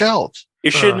anything on the shelves.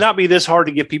 It should not be this hard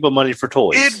to give people money for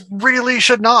toys. It really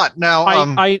should not. Now,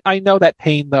 I know that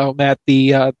pain though, Matt.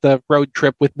 The road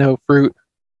trip with no fruit.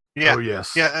 Yeah. Oh,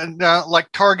 yes. Yeah, and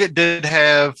like Target did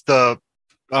have the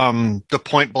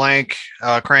Point Blank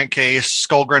crankcase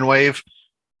Skullgrin Wave,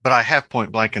 but I have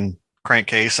Point Blank and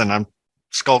crankcase, and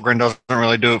Skullgrin doesn't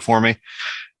really do it for me.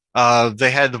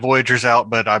 They had the Voyagers out,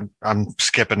 but I'm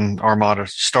skipping Armada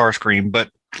Starscream. But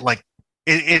like,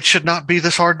 it should not be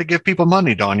this hard to give people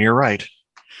money, Don. You're right.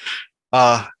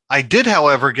 I did,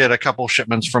 however, get a couple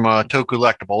shipments from Toku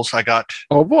Collectibles. I got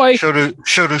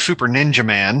Shoto Super Ninja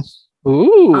Man.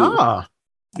 Ooh.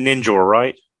 Ninja,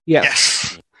 right?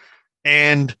 Yes.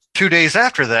 And 2 days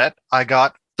after that, I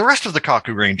got the rest of the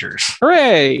Kaku Rangers.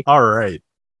 Hooray! All right.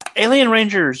 Alien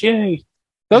Rangers, yay.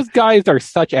 Those guys are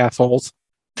such assholes.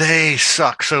 They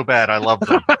suck so bad. I love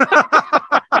them.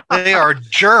 They are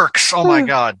jerks. Oh my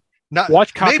God.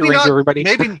 Watch Kaku Ranger, everybody.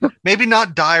 maybe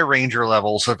not Die Ranger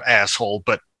levels of asshole,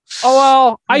 but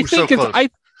I think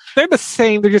they're the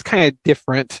same. They're just kind of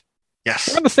different. Yes.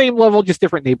 They're on the same level, just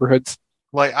different neighborhoods.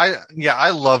 Like I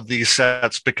love these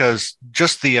sets because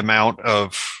just the amount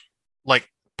of like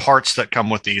parts that come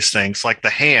with these things, like the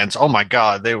hands. Oh my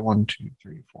God, they 1, 2,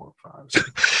 3, 4, 5,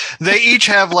 6. They each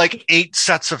have like 8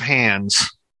 sets of hands,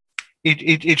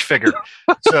 each figure.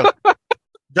 So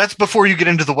That's before you get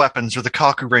into the weapons or the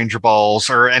Kaku Ranger balls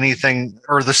or anything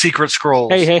or the secret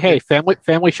scrolls. Hey!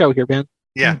 Family show here, man.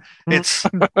 Yeah, it's.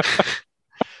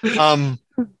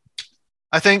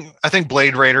 I think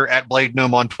Blade Raider at Blade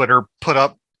Gnome on Twitter put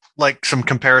up like some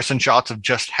comparison shots of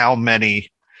just how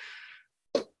many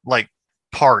like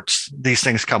parts these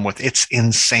things come with. It's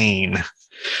insane.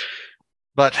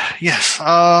 But yes,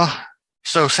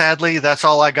 so sadly that's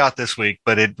all I got this week,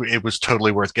 but it was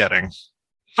totally worth getting.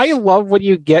 I love when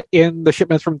you get in the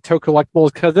shipments from Toe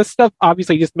Collectibles because this stuff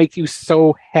obviously just makes you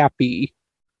so happy.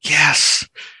 Yes.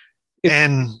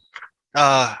 And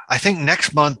I think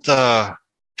next month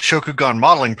Shokugan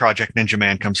Modeling Project Ninja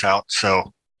Man comes out,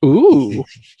 so ooh.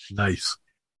 Nice.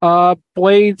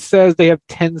 Blade says they have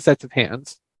 10 sets of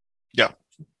hands. Yeah.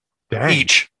 Dang.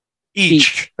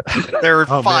 Each. There are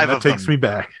 5 man, that of them. takes me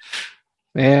back.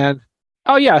 And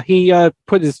oh yeah, he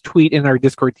put his tweet in our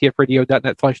Discord,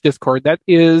 tfradio.net/Discord. That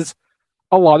is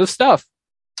a lot of stuff.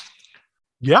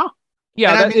 Yeah.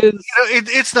 Yeah, and that is.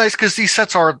 It's nice because these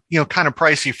sets are kind of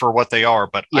pricey for what they are,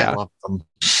 but Yeah. I love them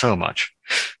so much.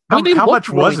 I mean, they How look much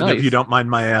was really it, if nice. you don't mind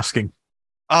my asking?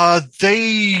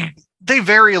 They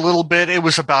vary a little bit. It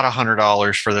was about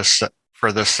 $100 for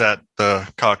this set, the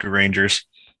Kaku Rangers.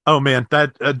 Oh man,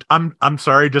 that I'm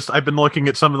sorry. Just I've been looking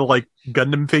at some of the like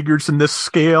Gundam figures in this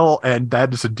scale, and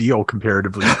that is a deal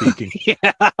comparatively speaking. Yeah.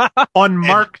 On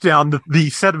Markdown, the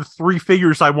set of 3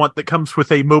 figures I want that comes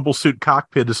with a mobile suit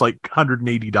cockpit is like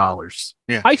 $180.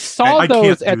 Yeah, I saw I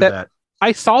those can't at do that.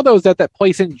 I saw those at that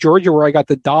place in Georgia where I got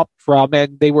the DOP from,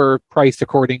 and they were priced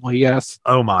accordingly. Yes.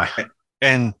 Oh my,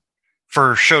 And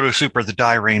for Shoto Super, the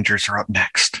Die Rangers are up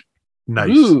next.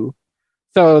 nice. Ooh.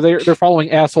 So they're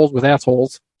following assholes with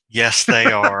assholes. Yes, they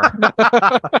are.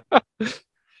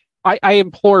 I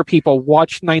implore people,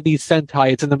 watch 90s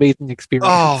Sentai. It's an amazing experience.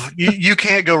 Oh, you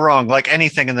can't go wrong. Like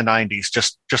anything in the 90s,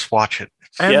 just watch it.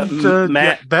 And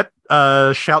Matt. that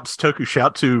Shouts Toku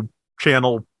Shoutsu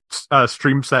channel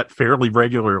streams that fairly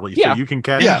regularly, Yeah. so you can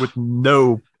catch Yeah. it with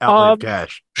no outlay of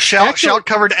cash. Shout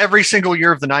covered every single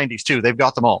year of the 90s too. They've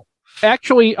got them all.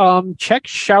 Actually, check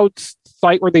Shout's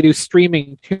site where they do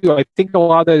streaming too. I think a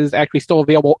lot of that is actually still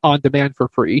available on demand for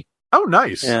free. Oh,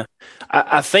 nice. Yeah.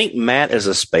 I think Matt is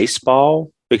a space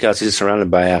ball because he's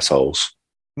surrounded by assholes.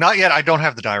 Not yet. I don't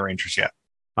have the Die Rangers yet.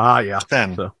 Ah, yeah.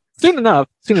 Then So- Soon enough.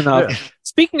 Yeah.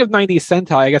 Speaking of 90s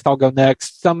Sentai, I guess I'll go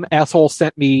next. Some asshole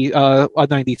sent me a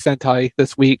 90s Sentai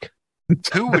this week.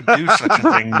 who would do such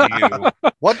a thing to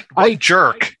you? What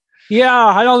jerk? Yeah,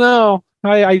 I don't know.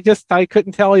 I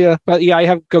couldn't tell you. But yeah, I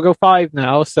have Go-Go 5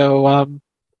 now, so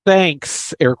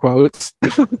thanks, air quotes.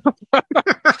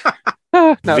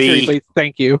 No, seriously,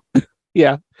 thank you.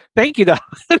 Yeah, thank you, Don.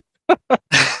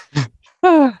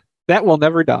 That will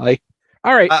never die.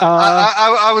 All right.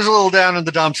 I was a little down in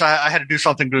the dumps. I had to do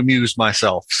something to amuse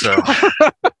myself. So,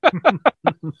 and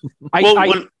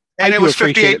it was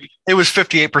 58. It was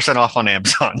 58% off on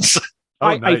Amazon. So.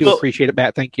 Oh, nice. I do appreciate it,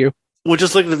 Matt. Thank you. Well,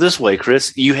 just look at it this way,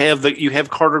 Chris. You have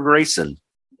Carter Grayson.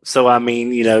 So I mean,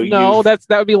 No, that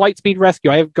would be Lightspeed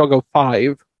Rescue. I have Go-Go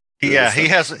 5. Yeah, he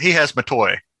has my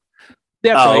toy.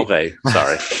 That's oh, right.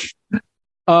 okay.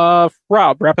 Sorry.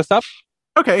 Rob, wrap us up.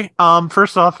 Okay.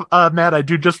 First off, Matt, I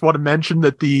do just want to mention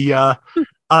that the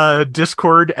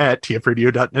Discord at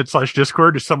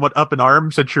tfradio.net/Discord is somewhat up in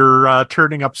arms that you're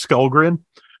turning up Skullgrin.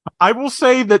 I will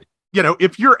say that,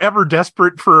 if you're ever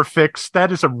desperate for a fix,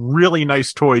 that is a really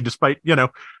nice toy, despite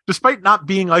not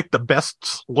being like the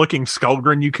best looking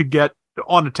Skullgrin you could get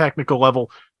on a technical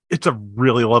level. It's a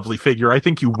really lovely figure. I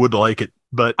think you would like it.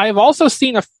 But I've also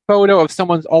seen a photo of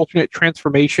someone's alternate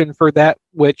transformation for that,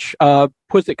 which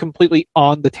puts it completely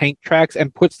on the tank tracks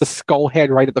and puts the skull head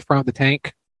right at the front of the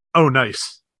tank. oh,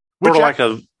 nice. Sort of like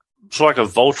a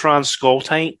Voltron skull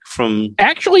tank from.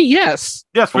 Actually, yes.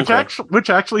 Yes, which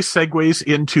Okay. actually segues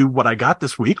into what I got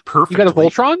this week. Perfectly. You got a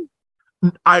Voltron?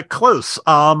 Close.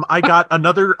 I got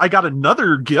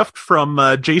another gift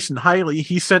from Jason Hiley.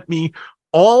 He sent me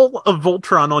all of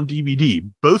Voltron on DVD,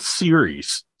 both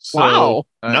series. So, Wow.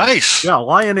 Nice. Yeah,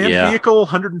 Lion and Yeah. Vehicle,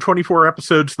 124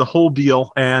 episodes, the whole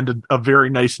deal, and a very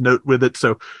nice note with it.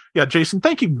 So, yeah, Jason,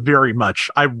 thank you very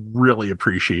much. I really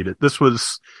appreciate it. This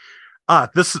was,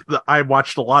 I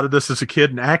watched a lot of this as a kid,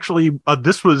 and actually,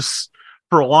 this was,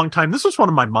 for a long time, this was one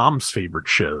of my mom's favorite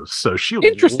shows. So she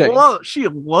Interesting. she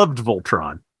loved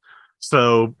Voltron.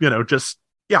 So,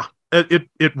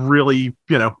 it really,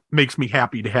 makes me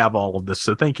happy to have all of this.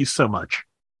 So thank you so much.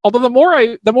 Although the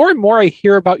more and more I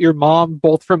hear about your mom,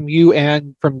 both from you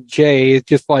and from Jay, it's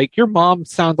just like your mom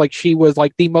sounds like she was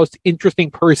like the most interesting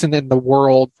person in the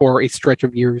world for a stretch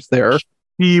of years there.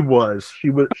 She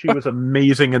was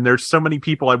amazing, and there's so many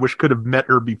people I wish could have met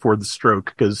her before the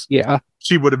stroke, because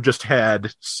she would have just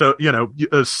had so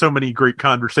many great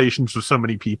conversations with so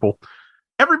many people.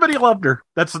 Everybody loved her.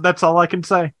 That's all I can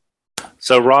say.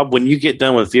 So, Rob, when you get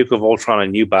done with Vehicle of Ultron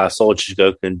and you buy Soul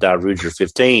Chigoku and Daruger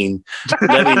 15,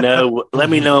 let me know. Let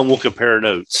me know, and we'll compare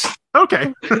notes.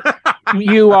 Okay.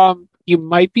 You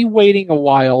might be waiting a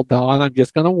while, Don. I'm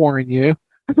just going to warn you.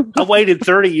 I waited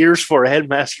 30 years for a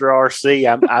Headmaster RC.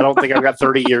 I don't think I've got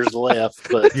 30 years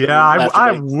left. But yeah,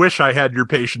 I wish I had your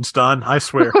patience, Don. I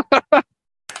swear.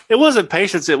 It wasn't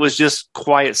patience. It was just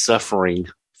quiet suffering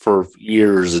for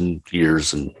years and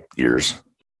years and years.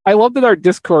 I love that our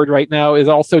Discord right now is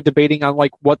also debating on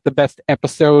like what the best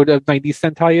episode of 90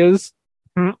 Sentai is.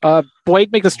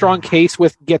 Blake makes a strong case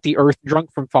with Get the Earth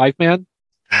Drunk from 5-Man.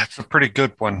 That's a pretty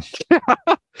good one.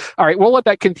 All right, we'll let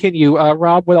that continue.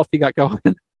 Rob, what else you got going?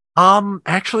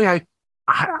 Actually, I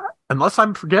unless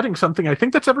I'm forgetting something, I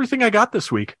think that's everything I got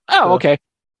this week. Oh, okay.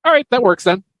 All right, that works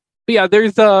then. But yeah,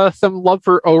 there's some love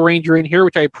for O-Ranger in here,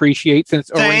 which I appreciate,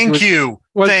 since O-Ranger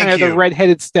was kind of the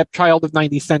redheaded stepchild of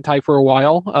 90 Sentai for a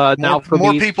while.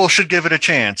 More people should give it a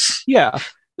chance. Yeah.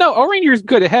 No, O-Ranger is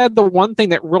good. It had the one thing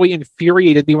that really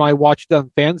infuriated me when I watched it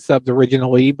on fan subs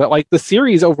originally, but like the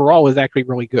series overall is actually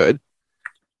really good.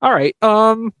 All right.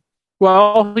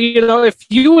 Well, if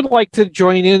you would like to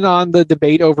join in on the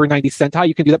debate over 90 Sentai,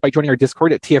 you can do that by joining our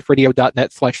Discord at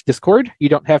tfradio.net/Discord. You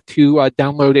don't have to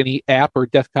download any app or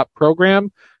desktop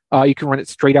program. You can run it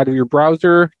straight out of your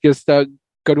browser. Just go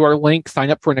to our link,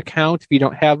 sign up for an account if you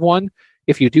don't have one.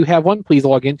 If you do have one, please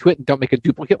log into it and don't make a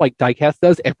duplicate like Diecast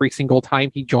does every single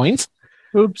time he joins.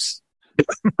 Oops.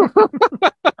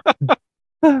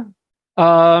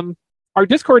 Our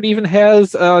Discord even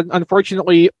has,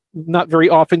 unfortunately, not very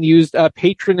often used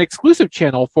patron exclusive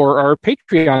channel for our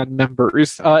Patreon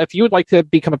members. If you would like to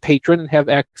become a patron and have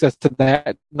access to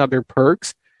that and other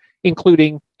perks,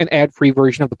 including an ad-free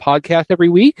version of the podcast every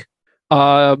week,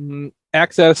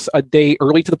 access a day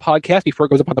early to the podcast before it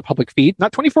goes up on the public feed,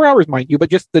 not 24 hours, mind you, but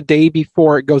just the day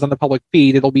before it goes on the public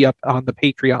feed, it'll be up on the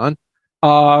Patreon.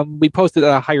 We posted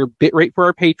at a higher bit rate for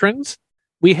our patrons.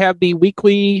 We have the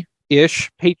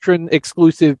weekly-ish patron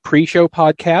exclusive pre-show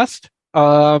podcast.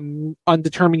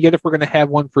 Undetermined yet if we're going to have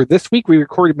one for this week. We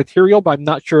recorded material, but I'm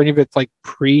not sure any of it's like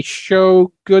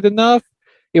pre-show good enough.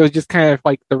 It was just kind of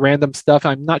like the random stuff.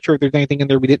 I'm not sure if there's anything in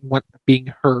there we didn't want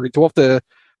being heard. So we'll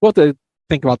have to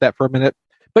think about that for a minute.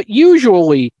 But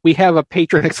usually we have a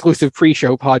patron exclusive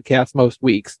pre-show podcast most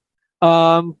weeks.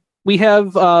 We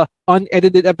have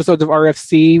unedited episodes of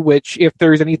RFC, which if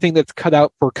there's anything that's cut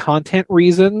out for content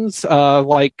reasons,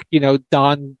 like,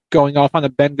 Don going off on a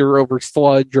bender over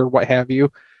sludge or what have you,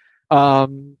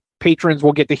 patrons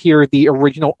will get to hear the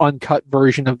original uncut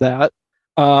version of that.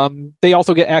 They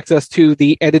also get access to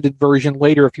the edited version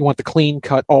later if you want the clean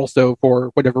cut also, for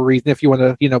whatever reason, if you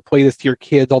want to, play this to your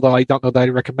kids, although I don't know that I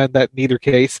recommend that in either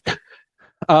case.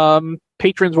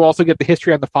 Patrons will also get the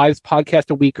History on the Fives podcast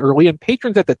a week early, and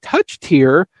patrons at the Touch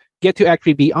tier get to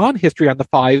actually be on History on the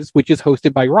Fives, which is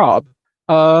hosted by Rob.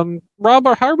 Rob,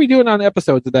 how are we doing on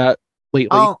episodes of that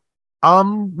lately?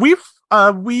 We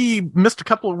missed a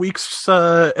couple of weeks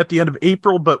at the end of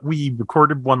April, but we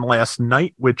recorded one last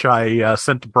night, which I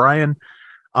sent to Brian.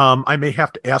 I may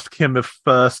have to ask him if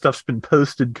stuff's been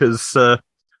posted, because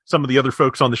some of the other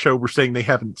folks on the show were saying they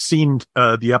haven't seen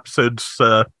the episodes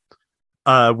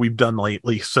we've done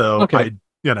lately. So okay.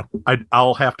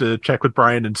 I'll have to check with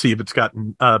Brian and see if it's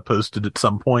gotten posted at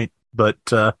some point. But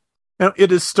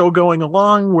it is still going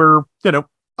along. We're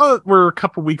a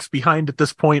couple weeks behind at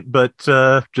this point, but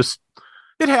just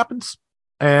it happens,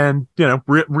 and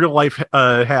real life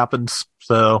happens.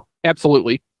 So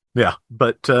absolutely, yeah.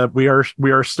 But we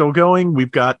are still going.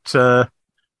 We've got Spider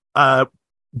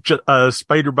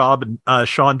Bob and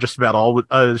Sean just about all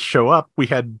show up. We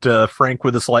had Frank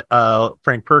with us,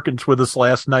 Frank Perkins with us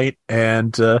last night,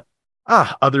 and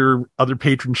other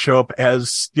patrons show up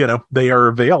as they are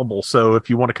available. So if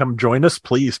you want to come join us,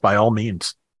 please, by all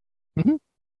means. Mm-hmm.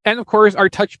 And of course, our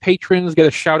Touch patrons get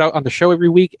a shout out on the show every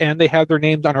week, and they have their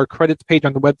names on our credits page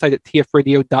on the website at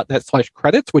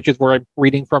tfradio.net/credits, which is where I'm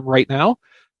reading from right now.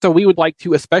 So we would like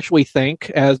to especially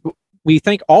thank, as we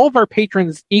thank all of our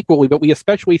patrons equally, but we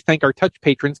especially thank our Touch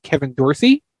patrons, Kevin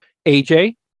Dorsey,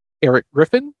 AJ, Eric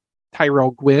Griffin,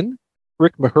 Tyrell Gwynn,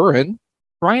 Rick Mahurin,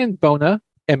 Brian Bona,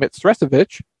 Emmett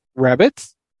Stresovich,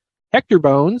 Rabbits, Hector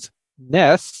Bones,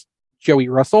 Ness, Joey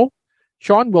Russell,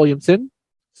 Sean Williamson,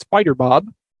 Spider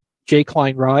Bob, Jay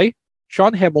Klein Rye,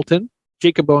 Sean Hamilton,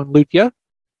 Jacobo and Lutia,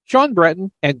 Sean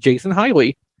Breton, and Jason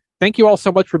Hiley. thank you all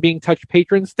so much for being Touch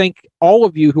patrons. Thank all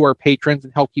of you who are patrons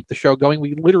and help keep the show going.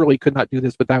 We literally could not do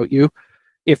this without you.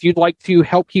 If you'd like to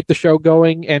help keep the show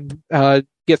going and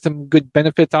get some good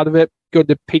benefits out of it, go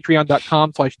to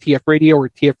patreon.com/tfradio or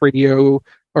tfradio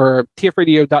or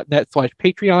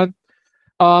tfradio.net/Patreon.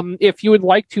 If you would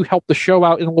like to help the show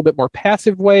out in a little bit more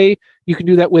passive way, you can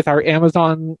do that with our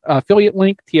Amazon affiliate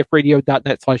link,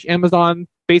 tfradio.net/Amazon.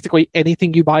 Basically,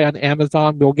 anything you buy on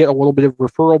Amazon, we'll get a little bit of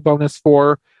referral bonus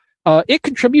for. It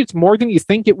contributes more than you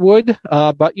think it would,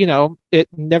 but, it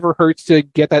never hurts to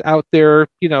get that out there.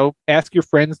 Ask your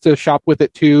friends to shop with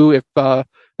it too if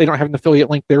they don't have an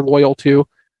affiliate link they're loyal to.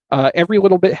 Every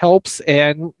little bit helps,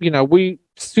 and, we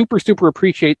super, super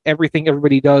appreciate everything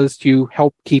everybody does to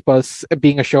help keep us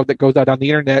being a show that goes out on the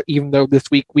internet, even though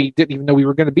this week we didn't even know we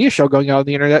were going to be a show going out on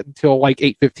the internet until like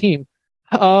 8:15.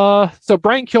 So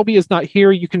Brian Kilby is not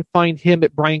here. You can find him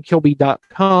at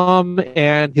briankilby.com,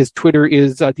 and his Twitter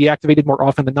is deactivated more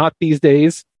often than not these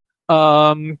days.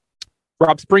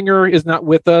 Rob Springer is not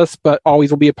with us, but always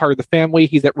will be a part of the family.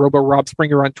 He's at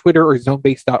RoboRobSpringer on Twitter or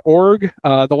zonebase.org.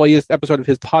 The latest episode of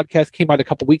his podcast came out a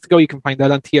couple weeks ago. You can find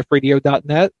that on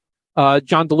tfradio.net.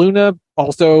 John DeLuna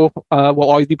also will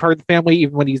always be part of the family,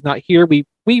 even when he's not here. We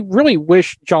really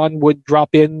wish John would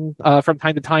drop in from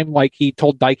time to time, like he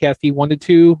told Diecast he wanted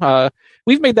to.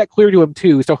 We've made that clear to him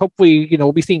too, so hopefully,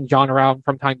 we'll be seeing John around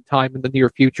from time to time in the near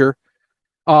future.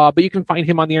 But you can find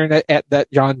him on the internet at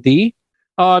thatJohnD.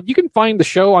 You can find the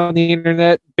show on the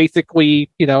internet basically,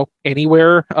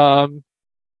 anywhere.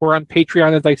 We're on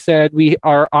Patreon, as I said. We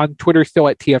are on Twitter still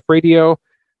at TF Radio.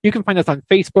 You can find us on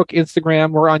Facebook, Instagram.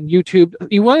 We're on YouTube.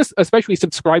 You want to especially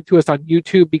subscribe to us on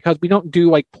YouTube because we don't do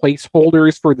like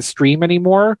placeholders for the stream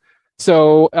anymore.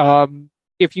 So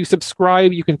if you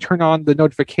subscribe, you can turn on the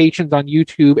notifications on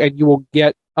YouTube and you will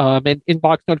get an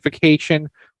inbox notification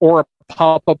or a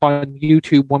pop-up on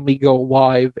YouTube when we go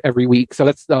live every week. So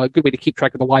that's a good way to keep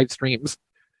track of the live streams.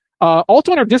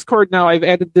 Also on our Discord now, I've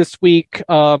added this week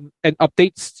an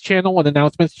updates channel, an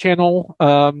announcements channel.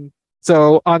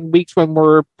 So on weeks when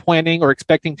we're planning or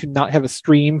expecting to not have a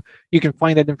stream, you can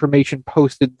find that information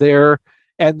posted there.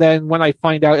 And then when I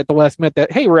find out at the last minute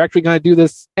that, hey, we're actually going to do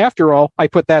this after all, I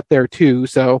put that there too.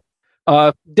 So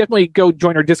definitely go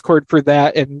join our Discord for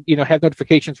that and, have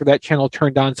notifications for that channel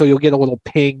turned on so you'll get a little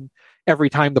ping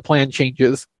every time the plan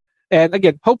changes. And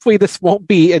again, hopefully this won't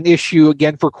be an issue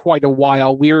again for quite a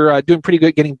while. We're doing pretty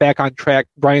good getting back on track.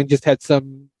 Brian just had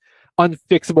some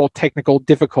unfixable technical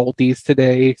difficulties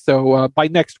today. So by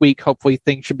next week, hopefully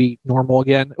things should be normal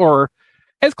again, or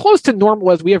as close to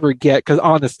normal as we ever get. Because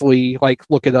honestly,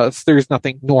 look at us. There's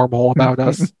nothing normal about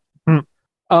us.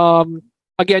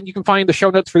 Again, you can find the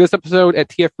show notes for this episode at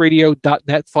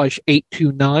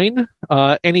tfradio.net/829.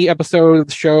 Any episode of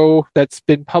the show that's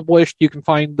been published, you can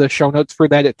find the show notes for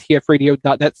that at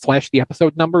tfradio.net/the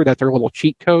episode number. That's our little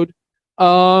cheat code.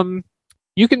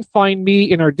 You can find me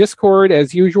in our Discord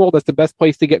as usual. That's the best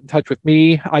place to get in touch with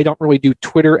me. I don't really do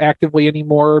Twitter actively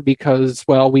anymore because,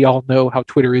 well, we all know how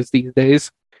Twitter is these days.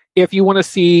 If you want to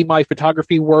see my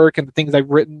photography work and the things I've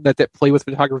written, that's at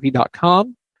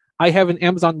playwithphotography.com. I have an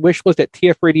Amazon wish list at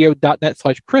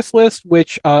tfradio.net/ChrisList,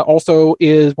 which also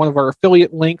is one of our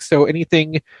affiliate links. So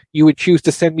anything you would choose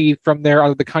to send me from there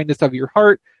out of the kindness of your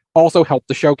heart also help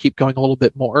the show keep going a little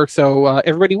bit more. So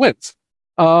everybody wins.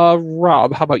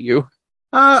 Rob, how about you?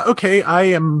 Okay, I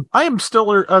am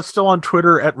still on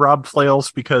Twitter at Rob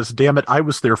Flails because damn it, I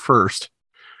was there first.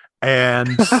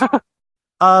 And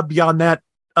beyond that,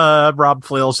 Rob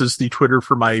Flails is the Twitter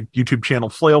for my YouTube channel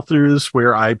Flail Throughs,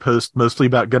 where I post mostly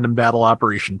about Gundam Battle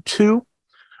Operation 2.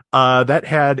 That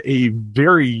had a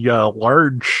very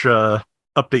large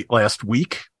update last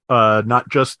week. Not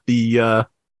just the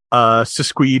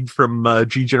Sisqueed from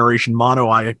G Generation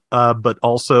Mono, but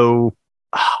also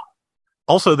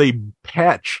they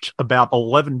patched about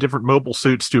 11 different mobile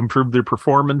suits to improve their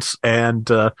performance, and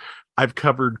I've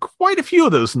covered quite a few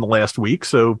of those in the last week.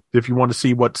 So if you want to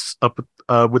see what's up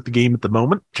with the game at the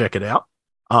moment, check it out.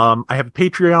 I have a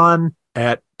Patreon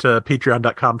at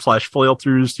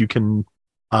patreon.com/flailthroughs. You can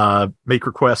make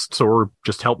requests or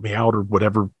just help me out or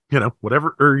whatever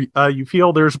you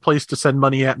feel. There's a place to send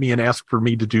money at me and ask for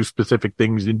me to do specific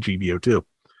things in GBO too.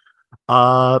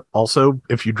 Also,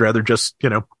 if you'd rather just,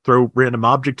 throw random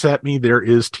objects at me, there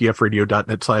is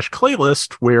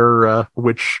tfradio.net/claylist, where,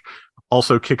 which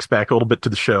also kicks back a little bit to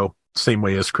the show, same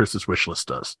way as Chris's wish list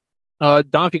does.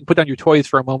 Don, if you can put down your toys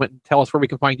for a moment and tell us where we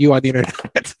can find you on the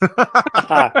internet.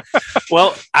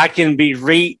 Well, I can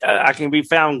be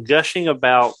found gushing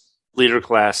about Leader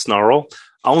Class Snarl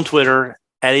on Twitter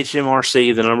at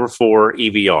HMRC, the number 4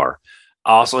 EBR.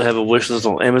 I also have a wish list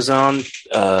on Amazon,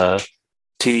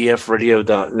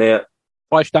 TDFradio.net.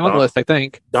 /Don list, I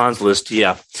think. Don's list,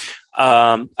 yeah.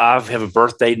 I have a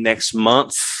birthday next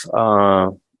month.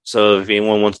 So if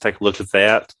anyone wants to take a look at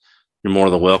that, you're more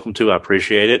than welcome to. I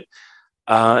appreciate it.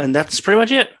 And that's pretty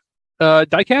much it.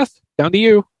 Diecast, down to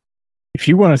you. If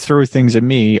you want to throw things at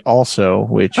me also,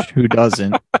 which who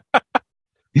doesn't,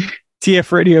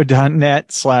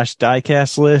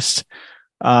 tfradio.net/diecast list.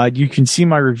 You can see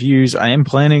my reviews. I am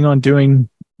planning on doing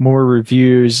more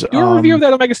reviews. Do a review of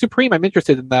that Omega Supreme. I'm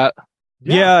interested in that.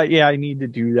 Yeah, I need to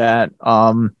do that.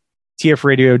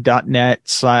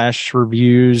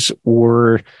 tfradio.net/reviews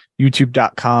or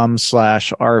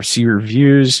youtube.com/RFC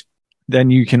reviews. Then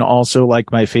you can also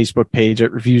like my Facebook page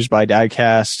at Reviews by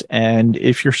Diecast. And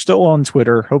if you're still on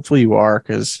Twitter, hopefully you are,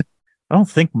 because I don't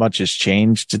think much has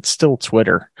changed. It's still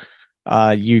Twitter.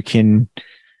 You can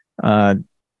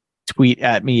tweet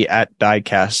at me at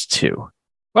Diecast2.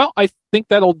 Well, I think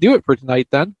that'll do it for tonight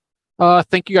then.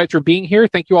 Thank you guys for being here.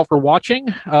 Thank you all for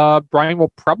watching. Brian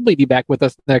will probably be back with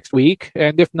us next week.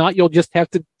 And if not, you'll just have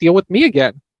to deal with me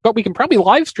again. But we can probably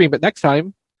live stream it next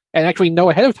time and actually know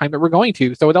ahead of time that we're going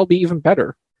to. So it'll be even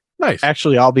better. Nice.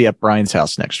 Actually, I'll be at Brian's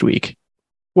house next week.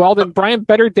 Well, then Brian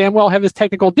better damn well have his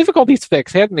technical difficulties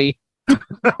fixed, hadn't he?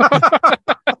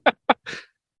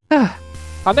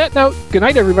 On that note, good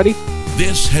night, everybody.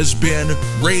 This has been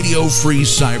Radio Free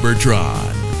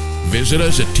Cybertron. Visit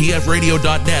us at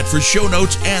tfradio.net for show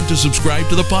notes and to subscribe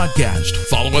to the podcast.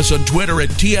 Follow us on Twitter at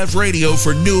tfradio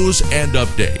for news and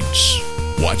updates.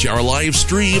 Watch our live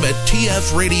stream at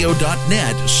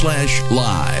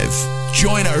tfradio.net/live.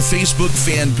 Join our Facebook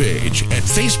fan page at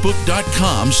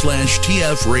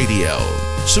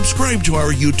facebook.com/tfradio. Subscribe to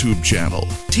our YouTube channel,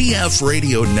 TF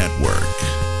Radio Network.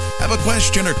 Have a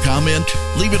question or comment?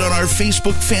 Leave it on our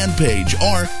Facebook fan page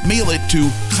or mail it to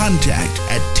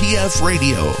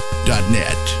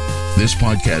contact@tfradio.net. This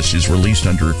podcast is released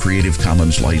under a Creative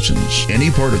Commons license. Any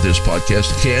part of this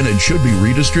podcast can and should be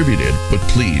redistributed, but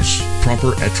please,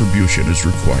 proper attribution is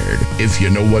required if you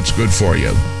know what's good for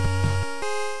you.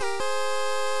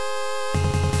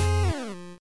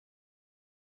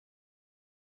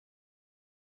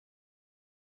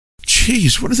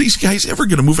 Jeez, when are these guys ever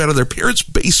going to move out of their parents'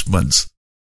 basements?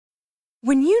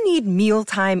 When you need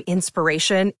mealtime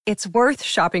inspiration, it's worth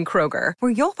shopping Kroger,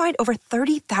 where you'll find over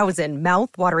 30,000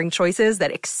 mouth-watering choices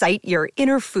that excite your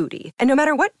inner foodie. And no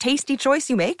matter what tasty choice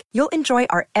you make, you'll enjoy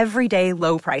our everyday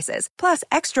low prices, plus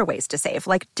extra ways to save,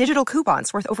 like digital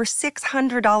coupons worth over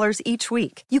 $600 each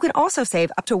week. You can also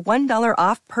save up to $1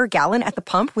 off per gallon at the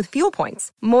pump with fuel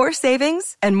points. More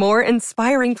savings and more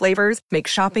inspiring flavors make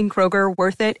shopping Kroger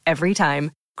worth it every time.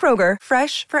 Kroger,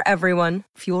 fresh for everyone.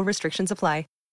 Fuel restrictions apply.